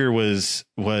behavior was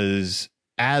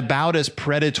about as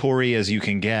predatory as you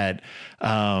can get,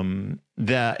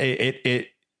 that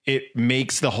it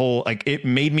makes the whole, like, it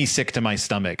made me sick to my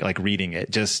stomach, like reading it.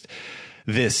 Just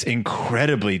this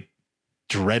incredibly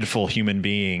dreadful human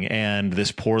being and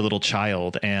this poor little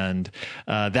child, and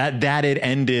that it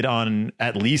ended on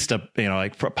at least a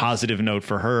positive note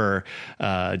for her.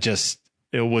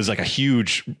 It was like a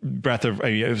huge breath of,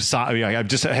 I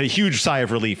just had a huge sigh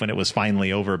of relief when it was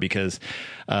finally over, because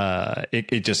God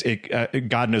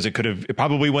knows it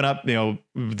probably went up, the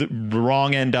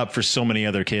wrong end up for so many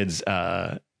other kids in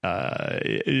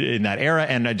that era,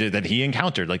 and that he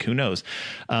encountered, like, who knows?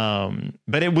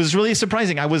 But it was really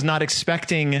surprising. I wasn't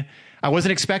expecting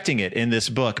it in this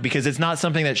book, because it's not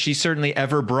something that she certainly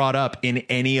ever brought up in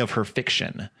any of her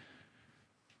fiction.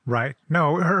 Right.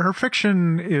 No, her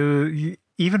fiction,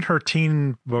 even her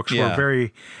teen books were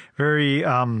very, very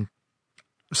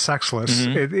sexless.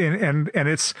 Mm-hmm. And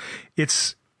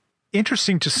it's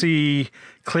interesting to see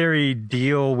Cleary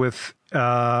deal with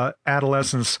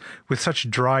adolescence with such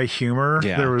dry humor.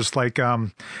 Yeah. There was like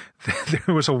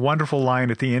there was a wonderful line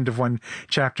at the end of one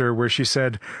chapter where she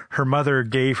said her mother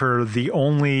gave her the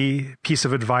only piece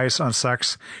of advice on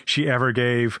sex she ever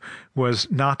gave was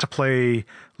not to play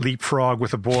leapfrog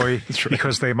with a boy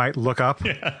because they might look up.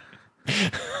 Yeah.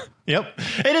 Yep.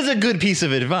 It is a good piece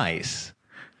of advice.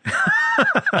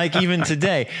 Like, even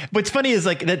today. What's funny is,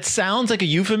 like, that sounds like a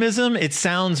euphemism. It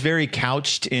sounds very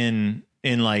couched in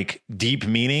like deep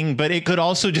meaning, but it could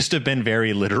also just have been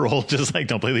very literal, just like,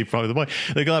 don't play leapfrog with the boy,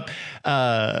 look up.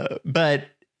 But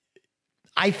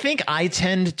I think I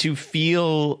tend to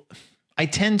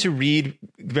read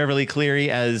Beverly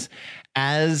Cleary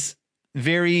as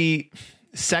very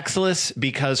sexless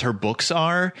because her books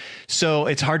are. So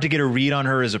it's hard to get a read on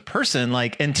her as a person,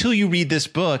 like, until you read this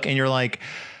book and you're like,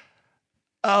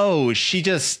 oh, she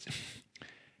just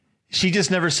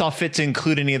never saw fit to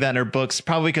include any of that in her books,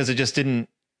 probably because it just didn't,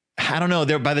 I don't know.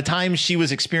 By the time she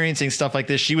was experiencing stuff like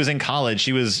this, she was in college.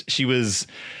 She was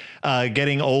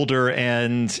getting older,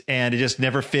 and it just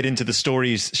never fit into the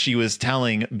stories she was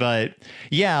telling. But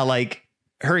yeah, like,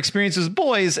 her experience with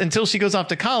boys until she goes off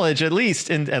to college, at least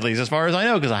as far as I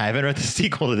know, because I haven't read the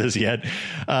sequel to this yet,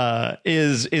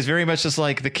 is very much just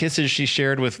like the kisses she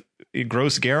shared with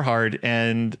Gross Gerhard,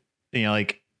 and,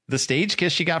 like, the stage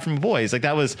kiss she got from boys. Like,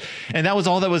 that was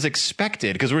all that was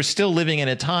expected, because we're still living in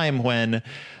a time when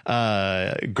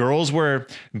girls were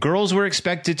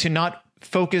expected to not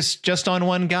focus just on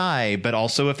one guy, but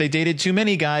also if they dated too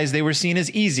many guys, they were seen as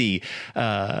easy.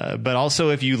 But also,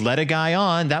 if you let a guy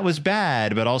on, that was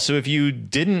bad. But also, if you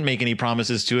didn't make any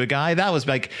promises to a guy, that was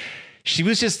like, she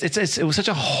was just, it was such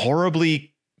a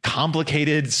horribly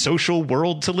complicated social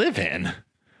world to live in.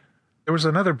 There was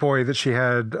another boy that she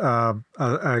had a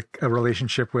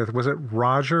relationship with. Was it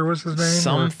Roger? Was his name?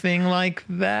 Something like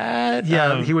that.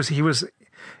 Yeah, he was.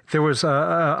 There was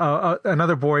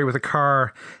another boy with a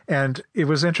car, and it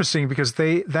was interesting because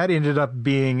that ended up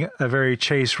being a very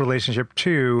chaste relationship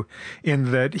too,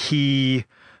 in that he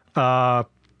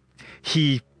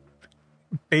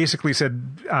basically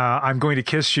said, "I'm going to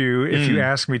kiss you if you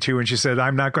ask me to," and she said,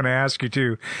 "I'm not going to ask you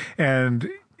to," and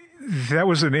that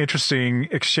was an interesting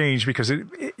exchange, because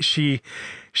she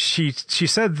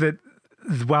said that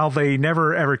while they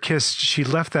never ever kissed, she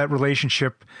left that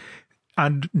relationship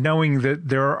knowing that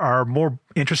there are more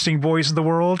interesting boys in the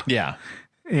world. Yeah.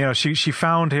 She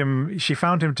found him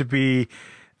to be,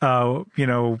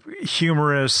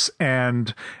 humorous,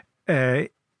 and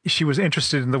she was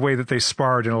interested in the way that they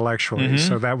sparred intellectually. Mm-hmm.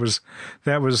 So that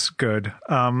was good.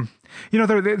 There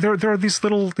are these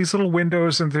little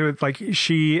windows into, like,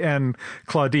 she and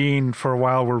Claudine for a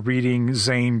while were reading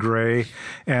Zane Grey,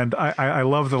 and I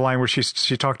love the line where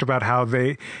she talked about how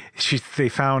they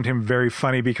found him very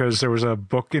funny because there was a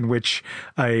book in which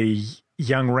a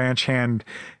young ranch hand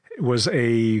was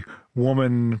a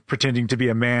woman pretending to be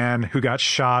a man who got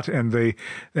shot, and the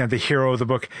hero of the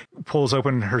book pulls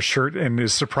open her shirt and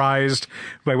is surprised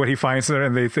by what he finds there,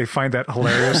 and they find that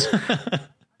hilarious.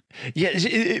 Yeah,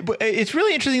 it's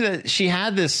really interesting that she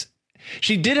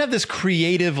did have this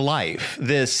creative life,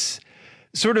 this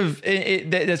sort of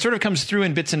that sort of comes through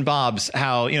in bits and bobs.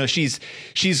 How, you know, she's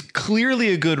clearly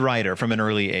a good writer from an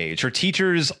early age.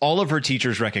 All of her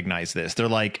teachers recognize this. They're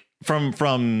like,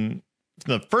 from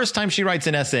the first time she writes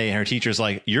an essay, and her teacher's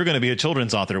like, you're going to be a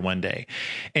children's author one day.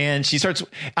 And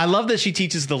I love that she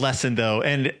teaches the lesson, though.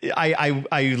 And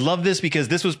I love this because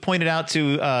this was pointed out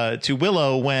to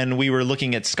Willow when we were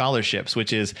looking at scholarships,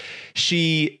 which is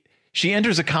she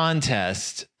enters a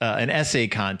contest, an essay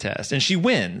contest, and she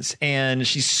wins. And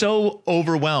she's so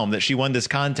overwhelmed that she won this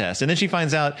contest. And then she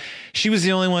finds out she was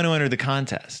the only one who entered the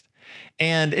contest.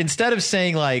 And instead of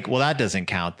saying like, well, that doesn't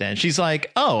count, then she's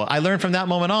like, oh, I learned from that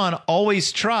moment on,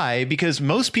 always try, because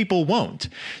most people won't.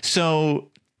 So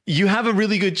you have a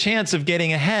really good chance of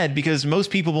getting ahead, because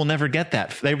most people will never get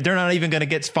that. They're not even going to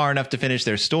get far enough to finish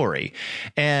their story.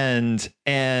 And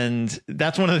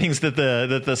that's one of the things that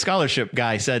the scholarship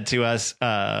guy said to us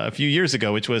a few years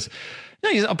ago, which was, no,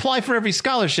 you apply for every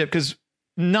scholarship, because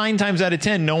 9 times out of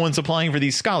 10, no one's applying for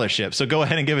these scholarships. So go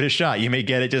ahead and give it a shot. You may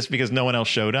get it just because no one else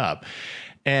showed up.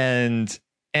 And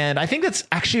I think that's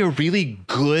actually a really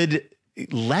good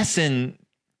lesson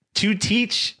to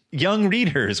teach young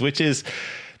readers, which is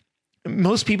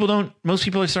most people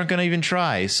just aren't going to even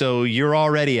try. So you're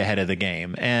already ahead of the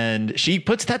game. And she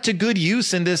puts that to good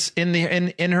use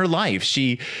in her life.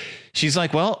 She's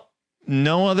like, well,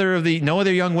 no other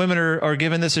young women are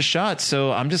giving this a shot.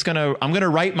 So I'm going to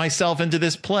write myself into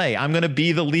this play. I'm going to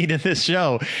be the lead in this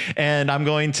show, and I'm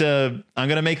going to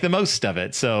make the most of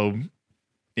it. So,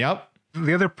 yep.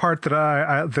 The other part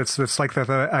that that's like that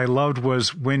I loved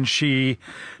was when she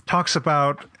talks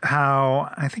about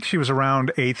how, I think she was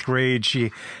around 8th grade.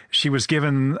 She was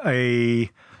given an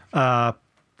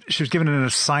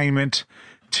assignment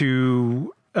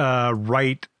to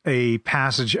write a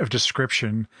passage of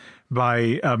description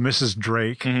by Mrs.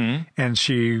 Drake, mm-hmm. and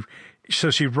she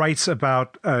writes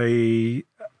about a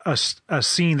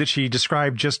scene that she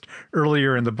described just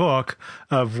earlier in the book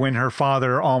of when her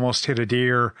father almost hit a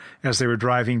deer as they were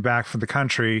driving back from the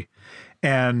country.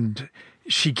 And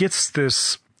she gets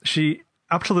this,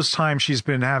 up till this time, she's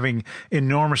been having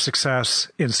enormous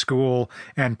success in school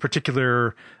and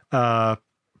particular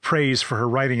praise for her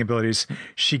writing abilities.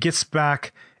 She gets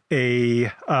back a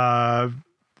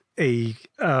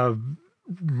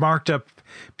marked up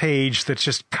page that's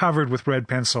just covered with red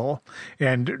pencil,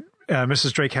 and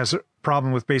Mrs. Drake has a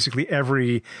problem with basically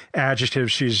every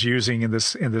adjective she's using in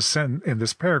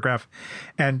this paragraph.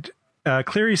 And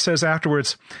Cleary says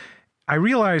afterwards, I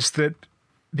realized that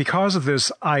because of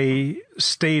this, I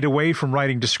stayed away from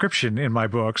writing description in my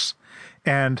books,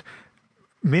 and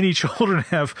many children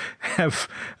have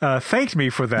thanked me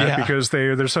for that, because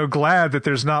they're so glad that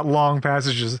there's not long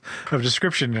passages of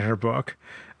description in her book.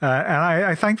 And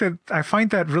I find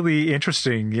that really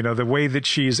interesting, you know, the way that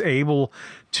she's able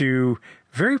to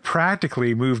very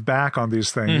practically move back on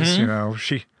these things. Mm-hmm. You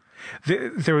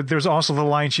know, there's also the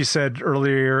line she said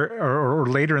earlier or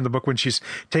later in the book when she's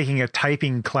taking a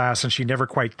typing class and she never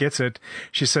quite gets it.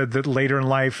 She said that later in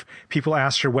life, people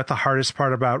asked her what the hardest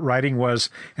part about writing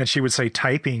was, and she would say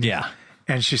typing. Yeah.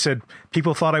 And she said,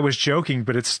 people thought I was joking,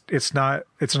 but it's not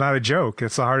a joke.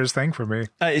 It's the hardest thing for me.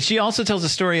 She also tells a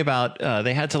story about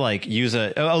they had to like use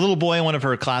a little boy in one of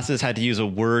her classes had to use a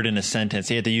word in a sentence.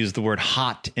 He had to use the word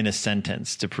hot in a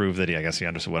sentence to prove that I guess he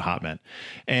understood what hot meant.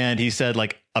 And he said,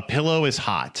 like, a pillow is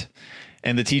hot.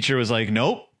 And the teacher was like,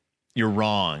 nope, you're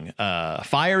wrong.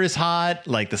 Fire is hot,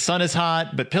 like the sun is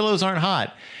hot, but pillows aren't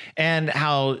hot. And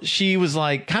how she was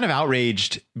like kind of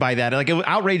outraged by that, like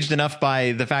outraged enough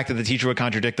by the fact that the teacher would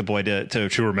contradict the boy to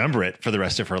remember it for the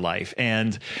rest of her life.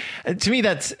 And to me,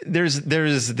 there's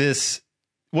this,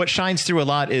 what shines through a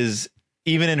lot is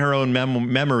even in her own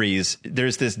memories,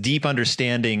 there's this deep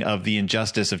understanding of the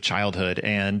injustice of childhood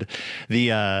and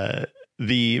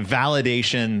the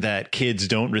validation that kids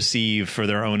don't receive for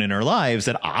their own inner lives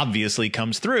that obviously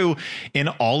comes through in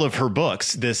all of her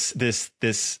books. This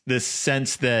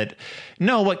sense that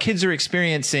no, what kids are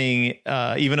experiencing,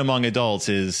 even among adults,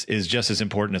 is just as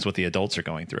important as what the adults are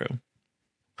going through.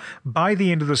 By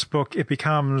the end of this book, it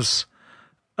becomes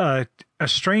a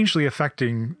strangely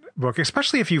affecting book,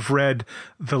 especially if you've read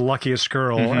The Luckiest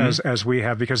Girl, mm-hmm. as we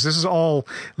have, because this is all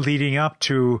leading up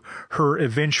to her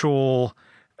eventual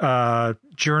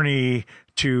journey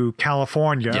to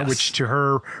California, Yes. which to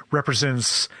her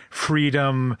represents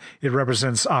freedom. It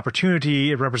represents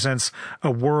opportunity. It represents a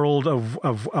world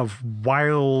of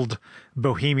wild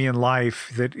bohemian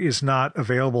life that is not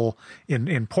available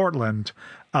in Portland.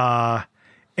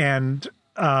 And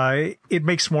it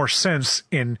makes more sense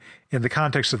in the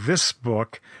context of this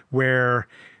book, where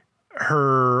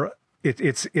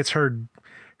it's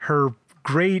her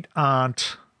great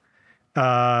aunt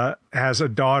has a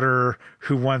daughter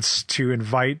who wants to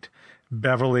invite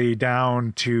Beverly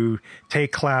down to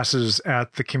take classes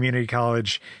at the community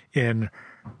college in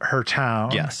her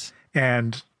town. Yes.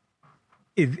 And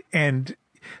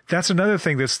that's another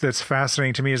thing that's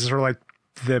fascinating to me, is sort of like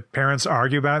the parents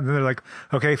argue about it, and then they're like,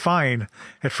 okay, fine.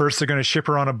 At first they're going to ship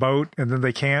her on a boat, and then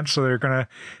they can't, so they're going to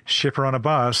ship her on a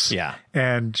bus. Yeah.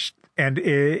 And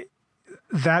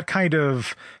that kind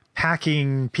of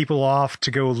packing people off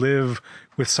to go live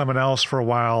with someone else for a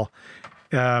while,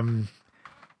 today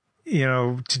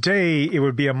it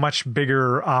would be a much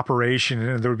bigger operation,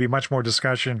 and there would be much more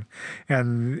discussion,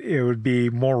 and it would be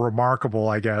more remarkable,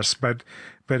 I guess. But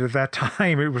at that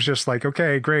time, it was just like,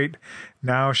 okay, great.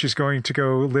 Now she's going to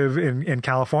go live in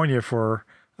California for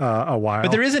a while.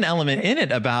 But there is an element in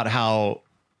it about how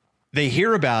they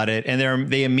hear about it and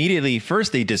they immediately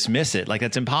first they dismiss it. Like,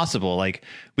 that's impossible. Like,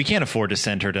 we can't afford to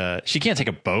send her she can't take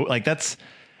a boat. Like,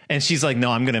 and she's like,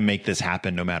 no, I'm going to make this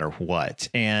happen no matter what.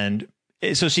 And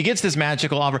so she gets this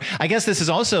magical offer. I guess this is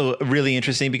also really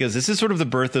interesting because this is sort of the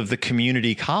birth of the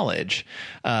community college.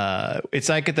 It's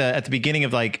like at the beginning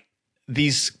of, like,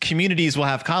 these communities will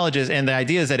have colleges, and the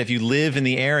idea is that if you live in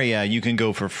the area, you can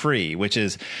go for free, which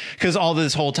is because all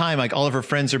this whole time, like, all of her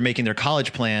friends are making their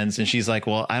college plans, and she's like,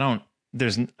 well,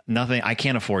 there's nothing, I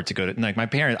can't afford to go to, like, my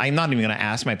parents, I'm not even going to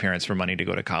ask my parents for money to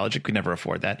go to college. I could never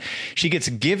afford that. She gets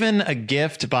given a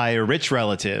gift by a rich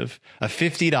relative of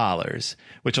 $50,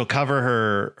 which will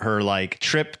cover her like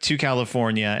trip to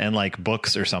California and like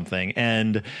books or something.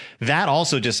 And that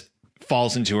also just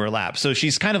falls into her lap. So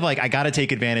she's kind of like, I got to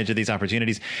take advantage of these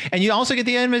opportunities. And you also get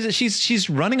the end that she's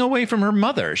running away from her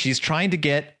mother. She's trying to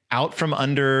get out from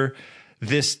under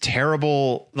this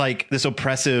terrible, like, this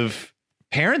oppressive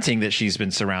parenting that she's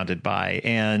been surrounded by.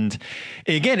 And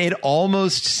again, it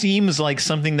almost seems like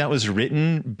something that was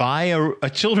written by a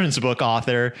children's book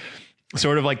author,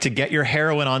 sort of like to get your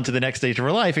heroine onto the next stage of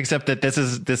her life, except that this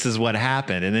is what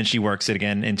happened. And then she works it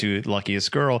again into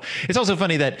Luckiest Girl. It's also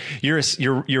funny that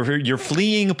you're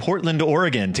fleeing Portland,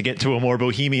 Oregon to get to a more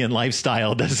bohemian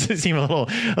lifestyle. Does seem a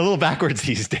little backwards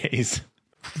these days.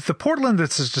 The Portland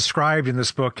that's described in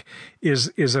this book is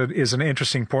an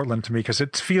interesting Portland to me, because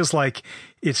it feels like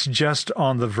it's just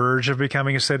on the verge of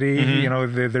becoming a city.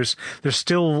 Mm-hmm. There's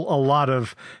still a lot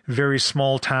of very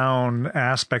small town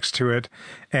aspects to it,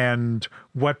 and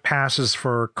what passes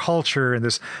for culture in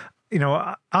this.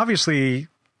 Obviously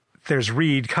there's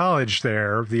Reed College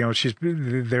there. There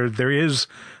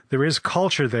is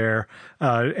culture there,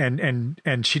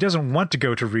 and she doesn't want to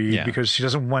go to Reed because she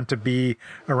doesn't want to be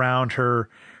around her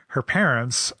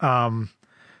parents.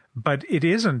 But it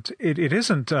isn't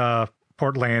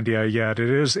Portlandia yet.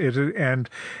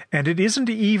 And it isn't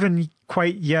even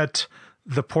quite yet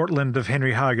the Portland of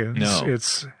Henry Huggins. No.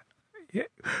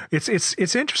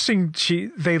 It's interesting.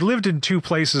 They lived in two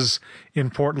places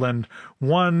in Portland.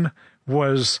 One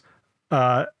was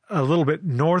a little bit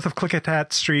north of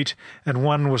Klickitat Street, and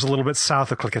one was a little bit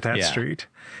south of Klickitat Street.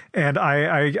 And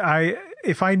I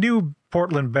if I knew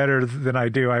Portland better than I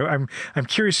do, I'm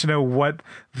curious to know what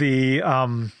the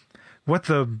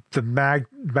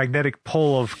magnetic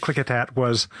pull of Klickitat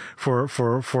was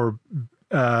for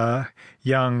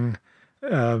young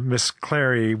Miss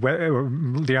Clary,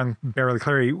 the young Beverly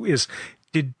Clary. Was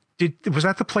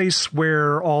that the place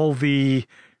where all the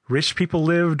rich people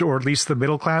lived, or at least the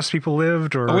middle class people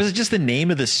lived, or was it just the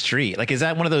name of the street? Like, is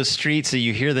that one of those streets that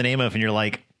you hear the name of and you're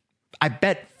like, I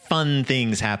bet fun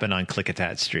things happen on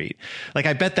Klickitat Street. Like,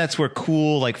 I bet that's where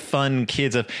cool, like, fun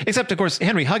kids except of course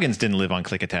Henry Huggins didn't live on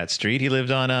Klickitat Street. He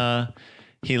lived on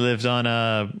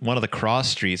one of the cross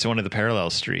streets, or one of the parallel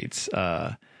streets.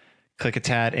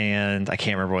 Klickitat, and I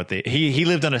can't remember what he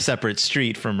lived on a separate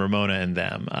street from Ramona and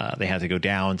them. They had to go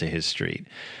down to his street.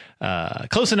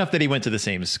 Close enough that he went to the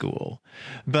same school.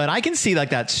 But I can see, like,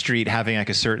 that street having, like,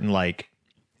 a certain, like,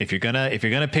 if you're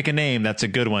gonna pick a name, that's a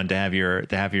good one to have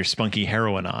your spunky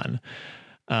heroine on.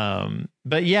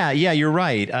 But yeah, you're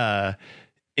right.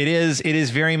 It is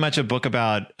very much a book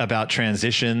about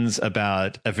transitions,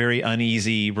 about a very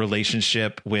uneasy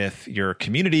relationship with your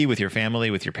community, with your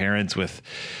family, with your parents, with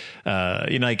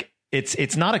like,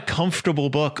 it's not a comfortable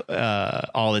book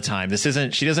all the time.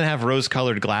 She doesn't have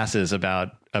rose-colored glasses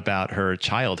about about her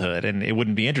childhood, and it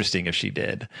wouldn't be interesting if she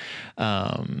did.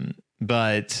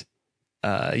 But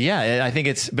I think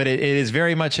it is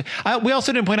very much. We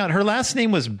also didn't point out her last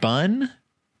name was Bunn.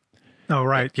 Oh,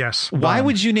 right. Yes. Why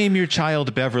would you name your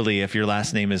child Beverly if your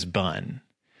last name is Bunn?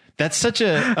 That's such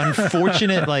a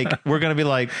unfortunate, like, we're going to be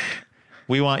like,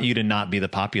 we want you to not be the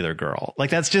popular girl. Like,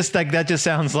 that's just like, that just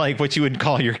sounds like what you would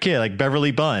call your kid, like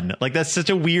Beverly Bunn. Like, that's such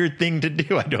a weird thing to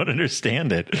do. I don't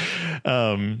understand it.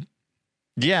 I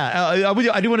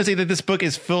do want to say that this book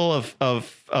is full of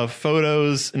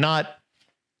photos, not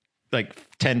like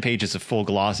 10 pages of full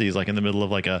glossies, like in the middle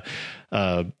of like a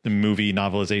movie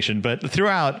novelization, but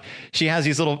throughout she has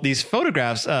these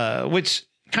photographs, which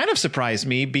kind of surprised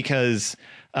me because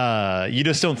you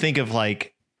just don't think of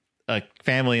like a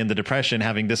family in the Depression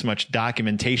having this much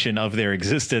documentation of their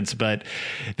existence, but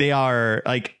they are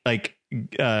like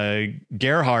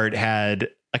Gerhardt had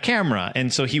a camera,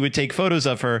 and so he would take photos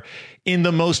of her in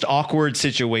the most awkward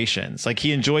situations. Like,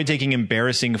 he enjoyed taking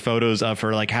embarrassing photos of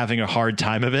her, like having a hard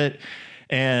time of it.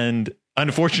 And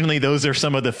unfortunately, those are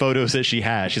some of the photos that she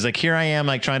has. She's like, here I am,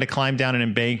 like trying to climb down an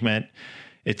embankment.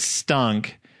 It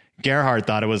stunk. Gerhardt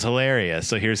thought it was hilarious,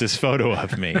 so here's this photo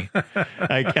of me.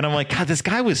 And I'm like, God, this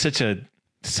guy was such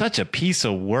a piece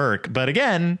of work. But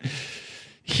again,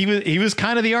 he was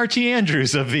kind of the Archie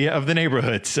Andrews of the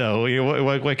neighborhood. So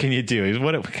what can you do?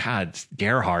 God,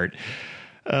 Gerhardt.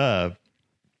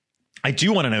 I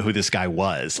do want to know who this guy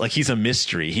was. Like, he's a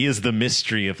mystery. He is the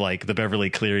mystery of like the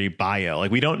Beverly Cleary bio.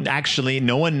 Like,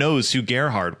 no one knows who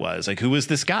Gerhardt was. Like, who was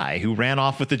this guy who ran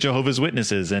off with the Jehovah's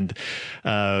Witnesses and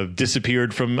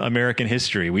disappeared from American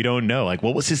history? We don't know. Like,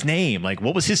 what was his name? Like,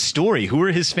 what was his story? Who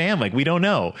were his family? Like, we don't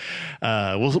know.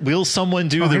 Will someone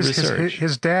do the research?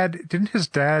 Didn't his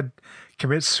dad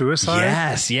commit suicide?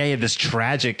 Yes. Yeah. This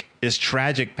tragic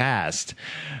past.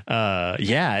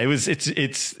 Who was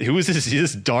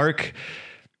this dark?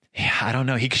 Yeah, I don't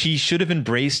know. He should have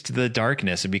embraced the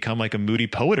darkness and become like a moody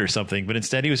poet or something, but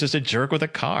instead he was just a jerk with a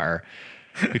car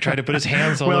who tried to put his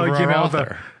hands all over our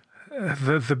author.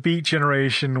 The Beat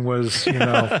generation was,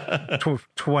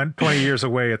 20 years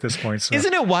away at this point. So.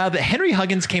 Isn't it wild that Henry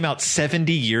Huggins came out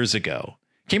 70 years ago?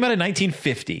 Came out in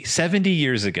 1950, 70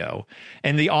 years ago,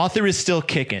 and the author is still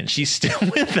kicking. She's still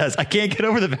with us. I can't get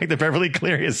over the fact that Beverly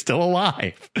Cleary is still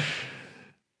alive.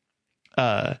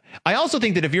 I also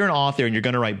think that if you're an author and you're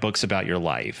going to write books about your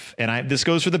life, and this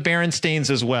goes for the Berenstains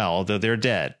as well, though they're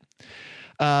dead,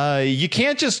 you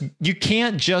can't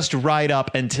just write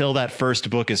up until that first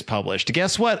book is published.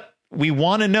 Guess what? We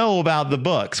want to know about the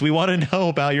books. We want to know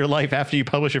about your life after you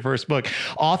publish your first book.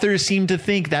 Authors seem to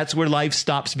think that's where life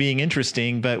stops being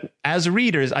interesting. But as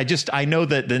readers, I know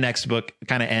that the next book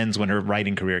kind of ends when her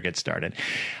writing career gets started.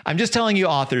 I'm just telling you,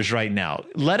 authors, right now,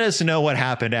 let us know what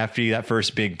happened after that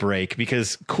first big break,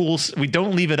 because we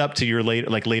don't leave it up to your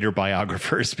later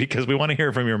biographers, because we want to hear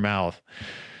it from your mouth.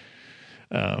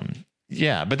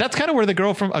 Yeah, but that's kind of where A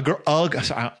Girl from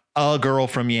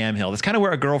Yamhill. That's kind of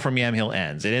where A Girl from Yamhill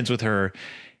ends. It ends with her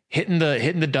hitting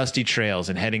the dusty trails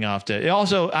and heading off to.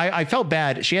 Also, I felt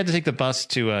bad. She had to take the bus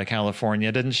to California,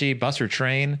 didn't she? Bus or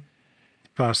train?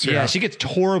 Bus. Yeah. Yeah, she gets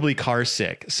horribly car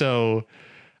sick. So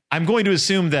I'm going to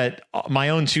assume that My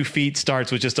Own 2 Feet starts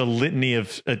with just a litany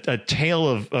of a tale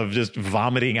of just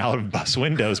vomiting out of bus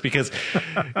windows, because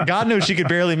God knows she could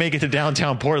barely make it to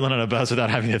downtown Portland on a bus without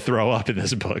having to throw up in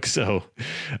this book. So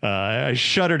I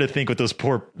shudder to think what those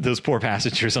poor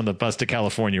passengers on the bus to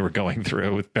California were going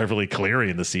through with Beverly Cleary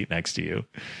in the seat next to you.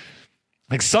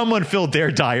 Like, someone filled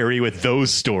their diary with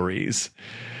those stories.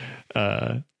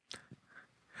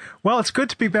 Well, it's good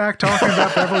to be back talking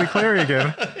about Beverly Cleary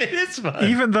again. It is fun.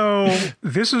 Even though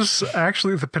this is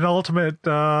actually the penultimate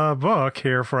book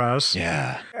here for us.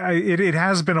 Yeah. It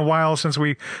has been a while since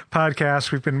we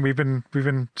podcast. We've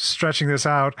been stretching this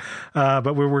out,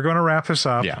 but we're going to wrap this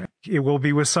up. Yeah. It will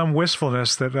be with some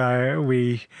wistfulness that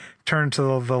we turn to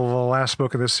the last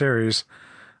book of this series.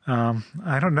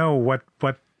 I don't know what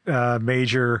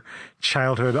major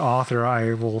childhood author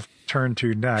I will turn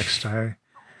to next.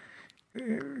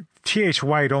 T.H.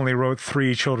 White only wrote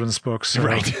 3 children's books. So.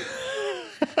 Right.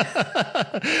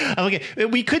 Okay,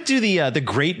 we could do the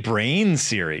Great Brain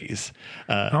series.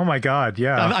 Oh my God,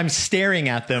 yeah. I'm staring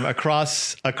at them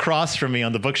across from me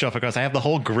on the bookshelf. I have the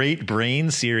whole Great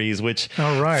Brain series, which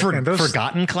and those,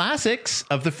 forgotten classics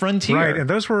of the frontier. Right, and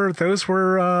those were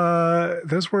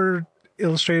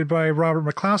illustrated by Robert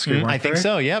McCloskey. Weren't I think they?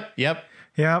 so. Yep.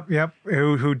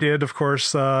 Who did, of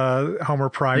course, Homer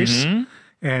Price. Mm-hmm.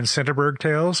 And Centerburg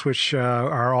Tales, which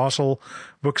are also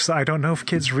books that I don't know if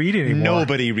kids read anymore.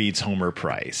 Nobody reads Homer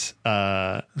Price.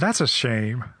 That's a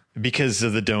shame. Because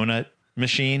of the donut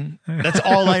machine. That's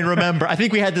all I remember. I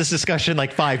think we had this discussion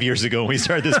like 5 years ago when we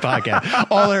started this podcast.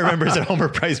 All I remember is that Homer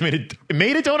Price made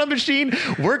a donut machine,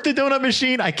 worked a donut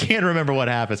machine. I can't remember what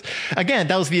happens. Again,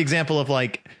 that was the example of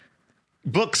like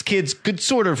books kids could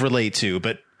sort of relate to,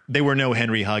 but they were no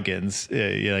Henry Huggins.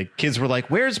 Like kids were like,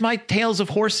 "Where's my Tales of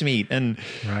Horse Meat?" and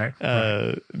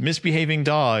Misbehaving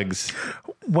Dogs.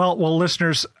 Well,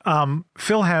 listeners,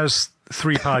 Phil has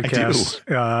 3 podcasts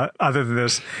other than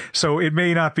this, so it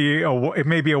may not be it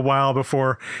may be a while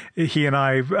before he and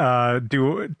I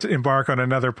do embark on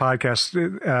another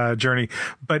podcast journey.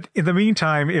 But in the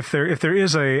meantime, if there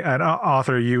is an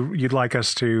author you'd like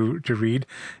us to read,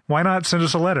 why not send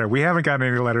us a letter? We haven't gotten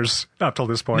any letters up till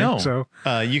this point. No. So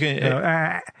you can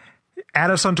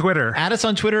add us on Twitter.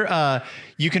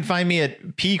 You can find me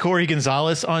at P. Corey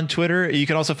Gonzalez on Twitter. You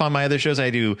can also find my other shows.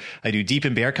 I do Deep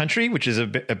in Bear Country, which is a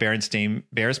Berenstain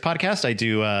Bears podcast.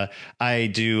 I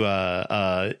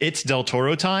do It's Del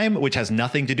Toro Time, which has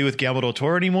nothing to do with Guillermo del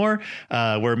Toro anymore,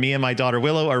 where me and my daughter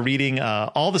Willow are reading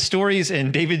all the stories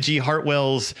in David G.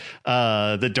 Hartwell's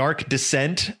The Dark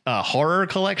Descent horror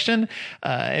collection.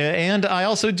 And I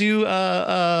also do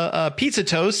Pizza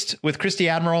Toast with Christy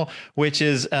Admiral, which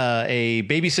is a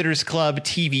Babysitters Club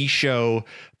TV show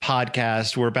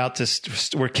podcast.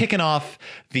 We're kicking off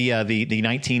the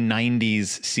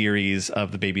 1990s series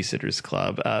of the Babysitters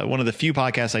Club. One of the few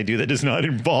podcasts I do that does not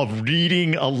involve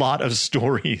reading a lot of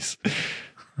stories.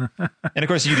 And of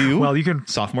course you do. Well, you can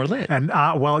Sophomore Lit. And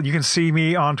you can see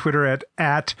me on Twitter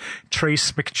at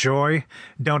Trace McJoy.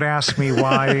 Don't ask me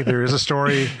why. There is a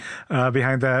story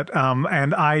behind that.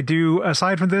 And I do,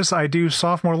 aside from this, I do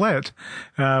Sophomore Lit,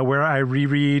 where I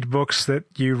reread books that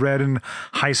you read in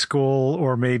high school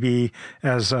or maybe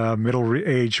as a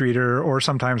middle-aged reader or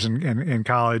sometimes in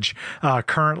college.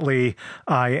 Currently,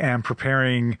 I am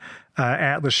preparing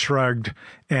Atlas Shrugged,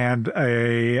 and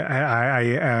I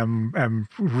am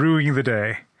ruining the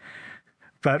day.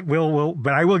 But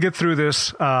I will get through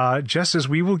this, just as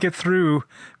we will get through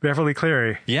Beverly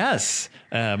Cleary. Yes.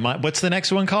 What's the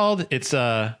next one called? It's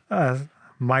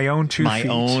My Own 2 Feet. My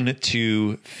Own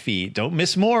 2 Feet. Don't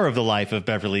miss more of the life of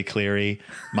Beverly Cleary.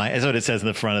 That's what it says in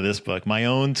the front of this book. My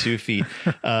Own 2 Feet.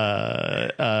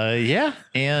 Yeah.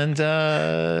 And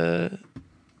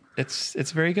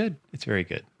it's very good. It's very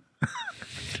good.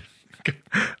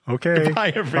 Okay.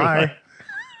 Bye, everyone.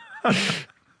 Bye.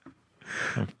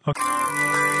 Okay.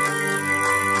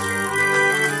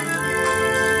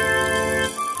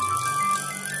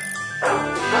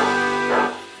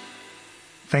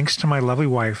 Thanks to my lovely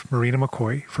wife, Marina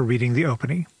McCoy, for reading the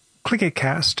opening. Click It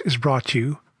Cast is brought to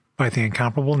you by the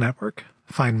Incomparable Network.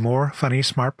 Find more funny,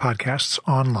 smart podcasts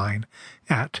online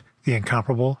at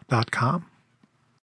theincomparable.com.